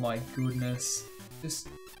 Oh my goodness. Just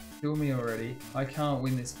kill me already. I can't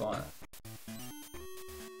win this fight.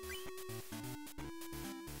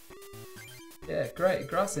 Yeah, great.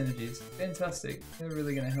 Grass energies. Fantastic. They're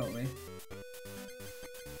really going to help me.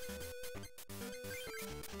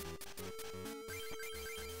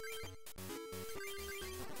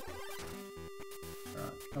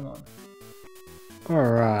 Alright, come on.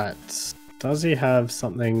 Alright. Does he have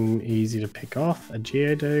something easy to pick off? A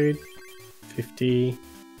Geodude? 50.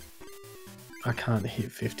 I can't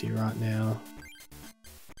hit 50 right now.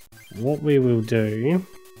 what we will do...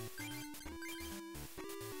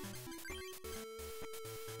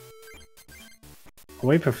 Are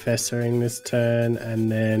we Professoring this turn,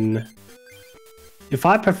 and then... If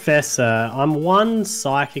I Professor, I'm 1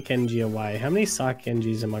 Psychic Energy away. How many Psychic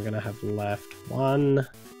Energies am I going to have left? 1.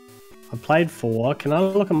 I played 4. Can I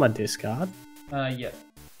look at my discard? Yeah.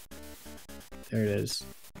 There it is.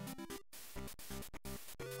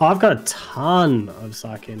 Oh, I've got a ton of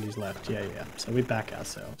Psychic Energies left. Yeah. So we back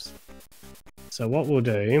ourselves. So what we'll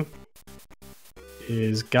do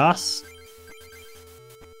is Gus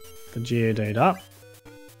the Geodude up.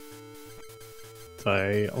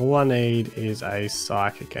 So all I need is a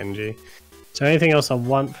Psychic Energy. So anything else I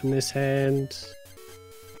want from this hand?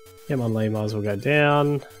 Hitmonlee might as well go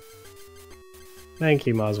down.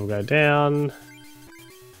 Mankey might as well go down.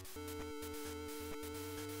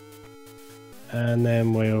 And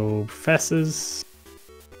then we'll Professors.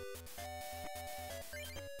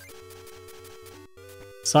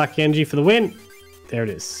 Psychic Energy for the win. There it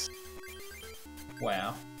is.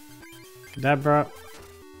 Wow. Kadabra.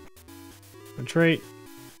 Retreat.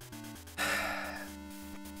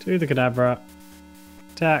 To the Kadabra.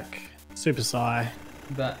 Attack. Super Psy.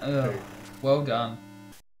 Well done.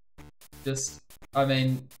 Just, I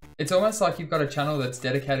mean, it's almost like you've got a channel that's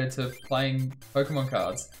dedicated to playing Pokemon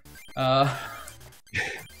cards.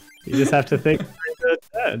 You just have to think through the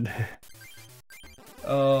turn.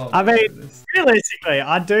 Oh, I mean, goodness. realistically,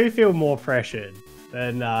 I do feel more pressured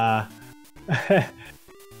than Yeah,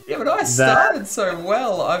 but I started so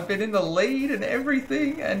well. I've been in the lead and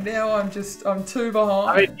everything, and now I'm 2 behind.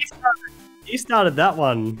 I mean, you started that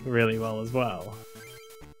one really well as well.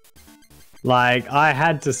 Like, I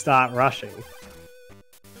had to start rushing.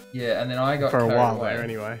 Yeah, and then I got for a carried while away. there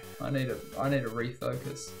anyway. I need to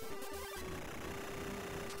refocus.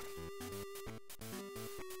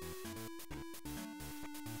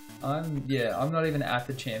 I'm not even at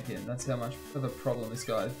the champion. That's how much of a problem this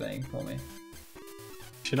guy is being for me.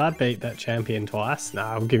 Should I beat that champion twice?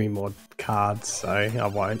 Nah, I'll give me more cards, so I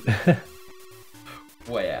won't.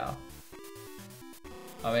 Wow.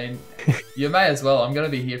 I mean, you may as well. I'm going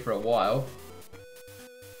to be here for a while.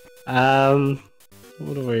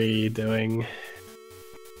 What are we doing?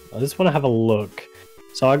 I just want to have a look.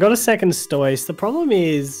 So I got a second Stoice. The problem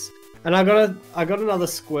is, and I got another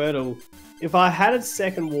Squirtle. If I had a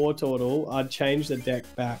second War Turtle, I'd change the deck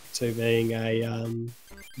back to being a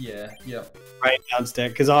Rain Dance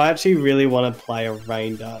deck, because I actually really want to play a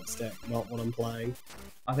Rain Dance deck, not what I'm playing.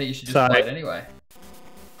 I think you should just play it anyway.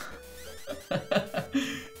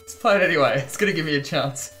 Just play it anyway. It's gonna give me a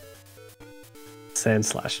chance. Sand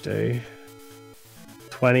Slash do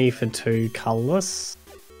 20 for 2 colorless,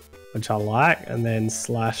 which I like, and then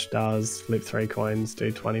Slash does flip 3 coins,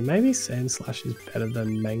 do 20. Maybe Sand Slash is better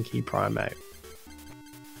than Mankey Primate.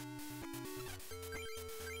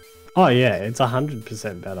 Oh yeah, it's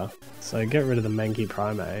 100% better. So get rid of the Mankey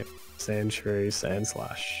Primate, Sandshrew, Sand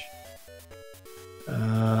Slash.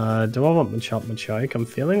 Do I want Machop Machoke? I'm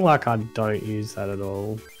feeling like I don't use that at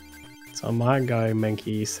all. So I might go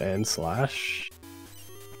Mankey, Sand Slash.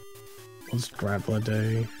 What's Grappler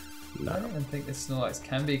do? No. I don't even think the Snorlax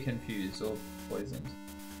can be confused or poisoned.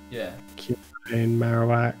 Yeah. Kyurem,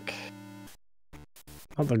 Marowak.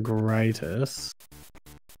 Not the greatest.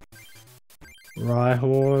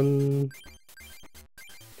 Rhyhorn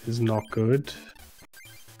is not good.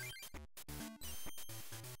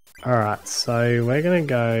 Alright, so we're gonna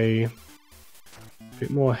go a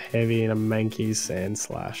bit more heavy in a Mankey's Sand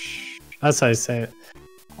Slash. That's so sad.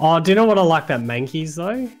 Oh, do you know what I like about Mankey's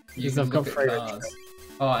though? Because I've got free cards.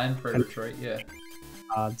 Oh, and free retreat, yeah.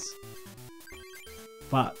 Cards.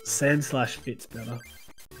 But Sand Slash fits better.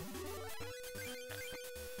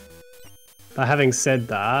 But having said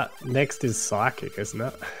that, next is Psychic, isn't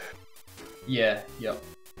it? Yeah, yep.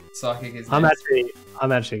 Psychic is I'm next.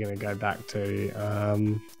 actually gonna go back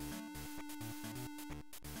to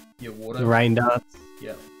Your water. the Rain Dance.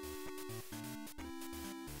 Yep.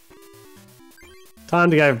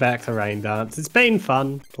 Time to go back to Rain Dance. It's been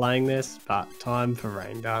fun playing this, but time for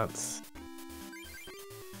Rain Dance.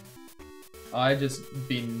 I just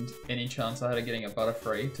binned any chance I had of getting a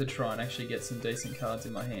Butterfree to try and actually get some decent cards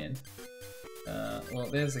in my hand. Well,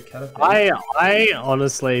 there's a Caterpillar. I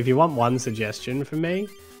honestly, if you want one suggestion from me,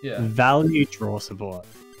 value draw support.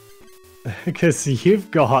 Because you've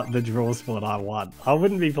got the draw support I want. I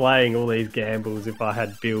wouldn't be playing all these gambles if I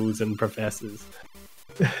had Bills and Professors.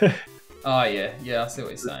 Oh yeah, I see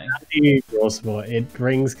what you're saying. Value draw support, it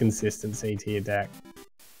brings consistency to your deck.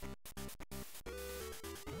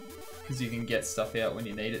 Because you can get stuff out when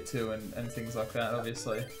you need it to and things like that,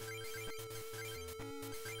 obviously.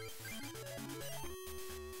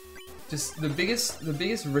 just the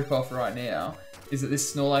biggest rip-off right now is that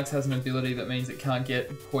this Snorlax has an ability that means it can't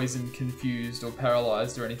get poisoned, confused, or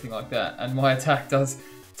paralyzed or anything like that. And my attack does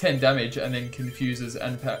 10 damage and then confuses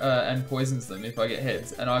and poisons them if I get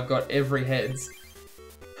heads. And I've got every heads.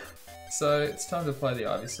 So it's time to play the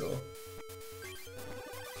Ivysaur.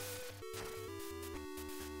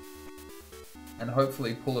 And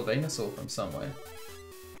hopefully pull a Venusaur from somewhere.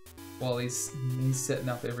 While he's setting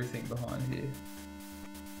up everything behind here.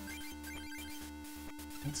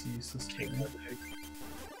 That's useless.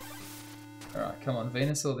 Alright, come on,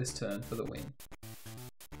 Venusaur this turn for the win.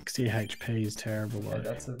 60 HP is terrible. Yeah,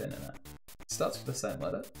 that's a Venonat. Starts with the same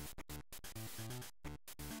letter.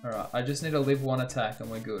 Alright, I just need to live one attack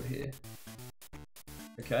and we're good here.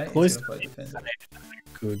 Okay, he's gonna play defensive.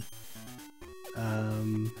 Good.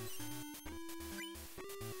 In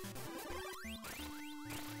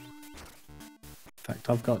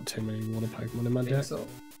fact, I've got too many water Pokemon in my deck.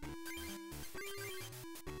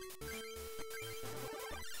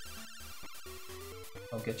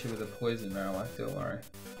 I'll get you with a poison Marowak, don't worry.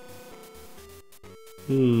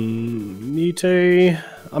 Mewtwo.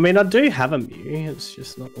 I mean, I do have a Mew, it's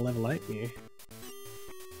just not the level 8 Mew.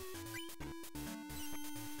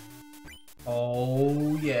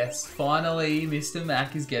 Oh, yes. Finally, Mr.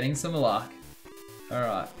 Mac is getting some luck.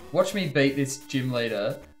 Alright. Watch me beat this gym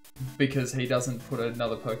leader because he doesn't put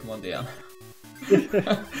another Pokemon down.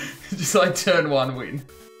 Just like turn 1 win.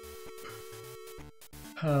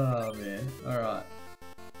 Oh, man. Alright.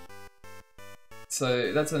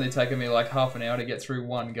 So that's only taken me like half an hour to get through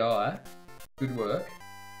one guy. Good work.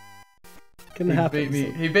 Can happen.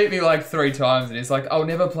 He beat me like 3 times and he's like, I'll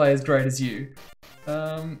never play as great as you.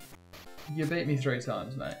 You beat me 3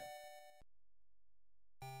 times, mate.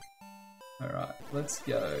 Alright, let's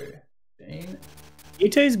go. Dean.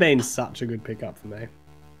 Mewtwo's been such a good pickup for me.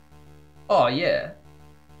 Oh, yeah.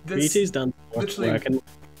 Mewtwo's done so much work. And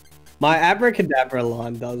my Abracadabra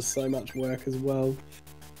line does so much work as well.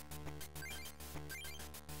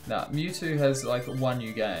 Nah, Mewtwo has like won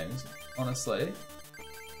you games, honestly.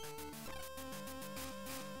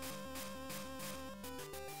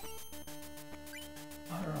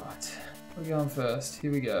 Alright, we're going first.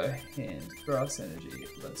 Here we go. And Grass Energy.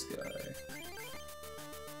 Let's go.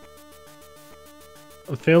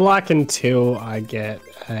 I feel like until I get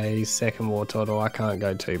a second Wartortle, I can't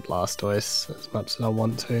go 2 Blastoise as much as I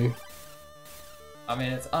want to. I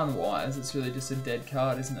mean, it's unwise. It's really just a dead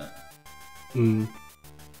card, isn't it? Hmm.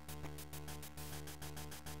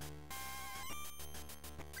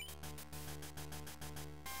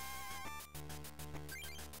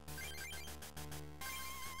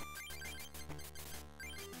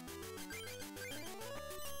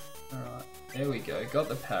 Alright, there we go. Got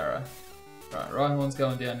the para. Right, Rhyhorn's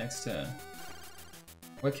going down next turn.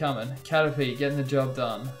 We're coming. Caterpie getting the job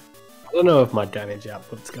done. I don't know if my damage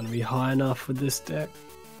output's going to be high enough with this deck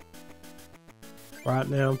right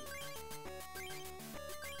now.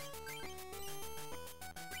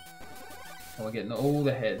 Oh, we're getting all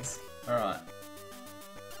the heads. Alright.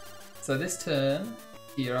 So this turn,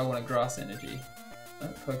 here I want a Grass Energy. Oh,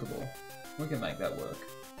 Pokeball. We can make that work.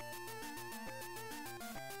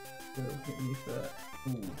 It'll hit me for...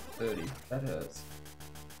 Ooh, 30. That hurts.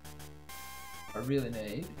 I really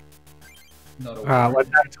need... Not a Alright, we're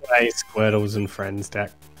back to a Squirtles and Friends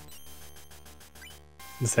deck.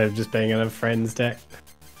 Instead of just being in a Friends deck.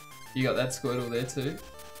 You got that Squirtle there too?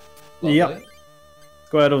 Lovely. Yep.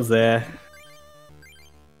 Squirtle's there.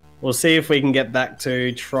 We'll see if we can get back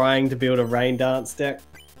to trying to build a Rain Dance deck.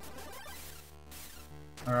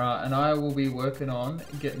 Alright, and I will be working on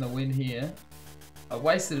getting the win here. I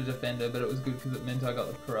wasted a defender, but it was good because it meant I got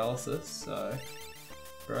the paralysis, so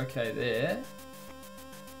we're okay there.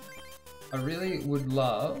 I really would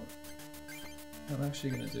love... I'm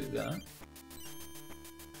actually going to do that.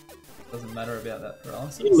 Doesn't matter about that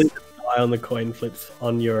paralysis. You live and die on the coin flips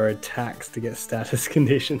on your attacks to get status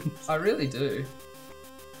conditions. I really do.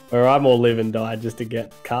 Or I more live and die just to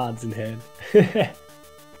get cards in hand.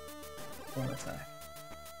 One attack.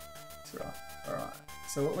 That's right. Alright,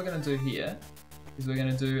 so what we're going to do here is we're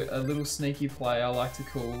going to do a little sneaky play I like to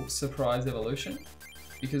call Surprise Evolution.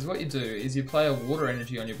 Because what you do is you play a Water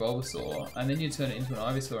Energy on your Bulbasaur, and then you turn it into an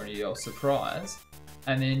Ivysaur and you yell Surprise,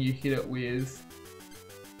 and then you hit it with...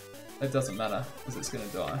 It doesn't matter, because it's going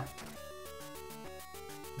to die.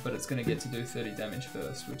 But it's going to get to do 30 damage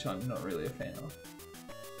first, which I'm not really a fan of.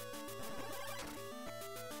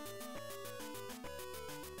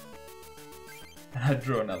 And I'd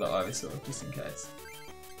draw another Ivysaur, just in case.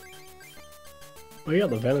 We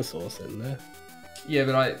got the Venusaur sitting there. Yeah,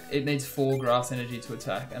 but it needs 4 Grass Energy to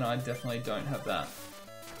attack, and I definitely don't have that.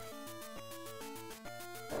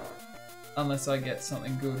 Unless I get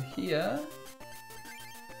something good here.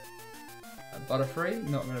 Butterfree,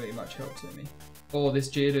 not going to be much help to me. Or this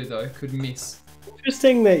Geodude though, could miss.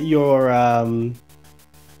 Interesting that you're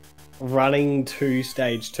running 2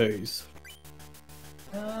 stage 2s.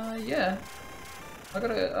 Yeah. I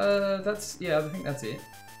gotta, I think that's it.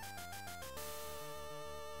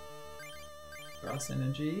 Grass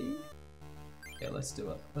Energy. Yeah, let's do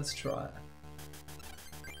it. Let's try it.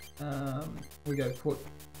 We go put...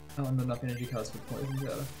 Oh, not enough energy cards for poison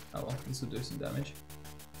powder. Oh well, this will do some damage.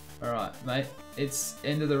 Alright, mate. It's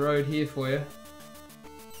end of the road here for you.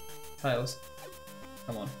 Tails.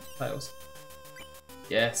 Come on, Tails.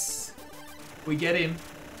 Yes. We get him.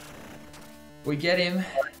 We get him.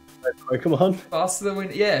 Pokemon? Faster than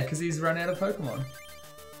we... Yeah, because he's run out of Pokemon.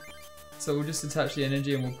 So we'll just attach the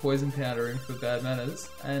energy and we'll poison powder him for bad manners.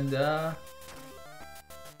 And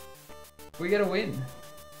we get a win.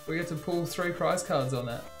 We get to pull 3 prize cards on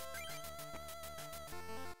that.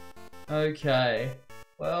 Okay.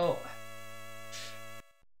 Well...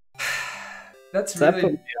 That's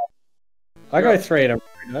really... I go 3 in a row,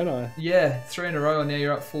 don't I? Yeah, 3 in a row and now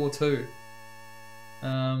you're up 4-2.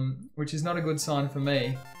 Which is not a good sign for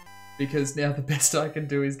me. Because now the best I can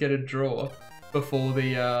do is get a draw before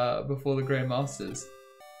the Grand Masters.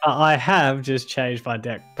 I have just changed my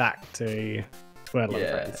deck back to Twirl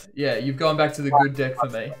and Freeze. Yeah, you've gone back to the good deck for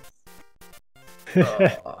me.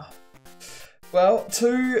 Oh. Well,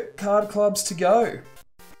 2 card clubs to go.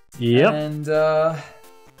 Yep. And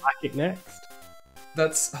Psychic next.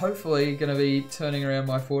 That's hopefully going to be turning around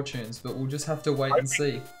my fortunes, but we'll just have to wait and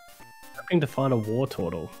see. Hoping to find a War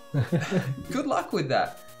Turtle. Good luck with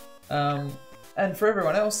that. And for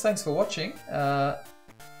everyone else, thanks for watching.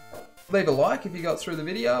 Leave a like if you got through the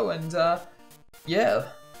video, and yeah,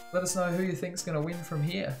 let us know who you think's going to win from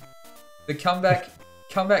here. The comeback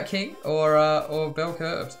king or Bell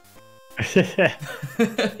Curved.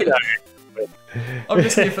 I'm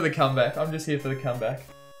just here for the comeback. I'm just here for the comeback.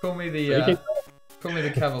 Call me the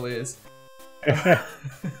Cavaliers.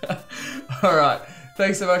 All right.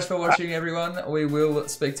 Thanks so much for watching, everyone. We will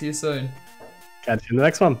speak to you soon. Catch you in the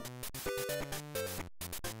next one.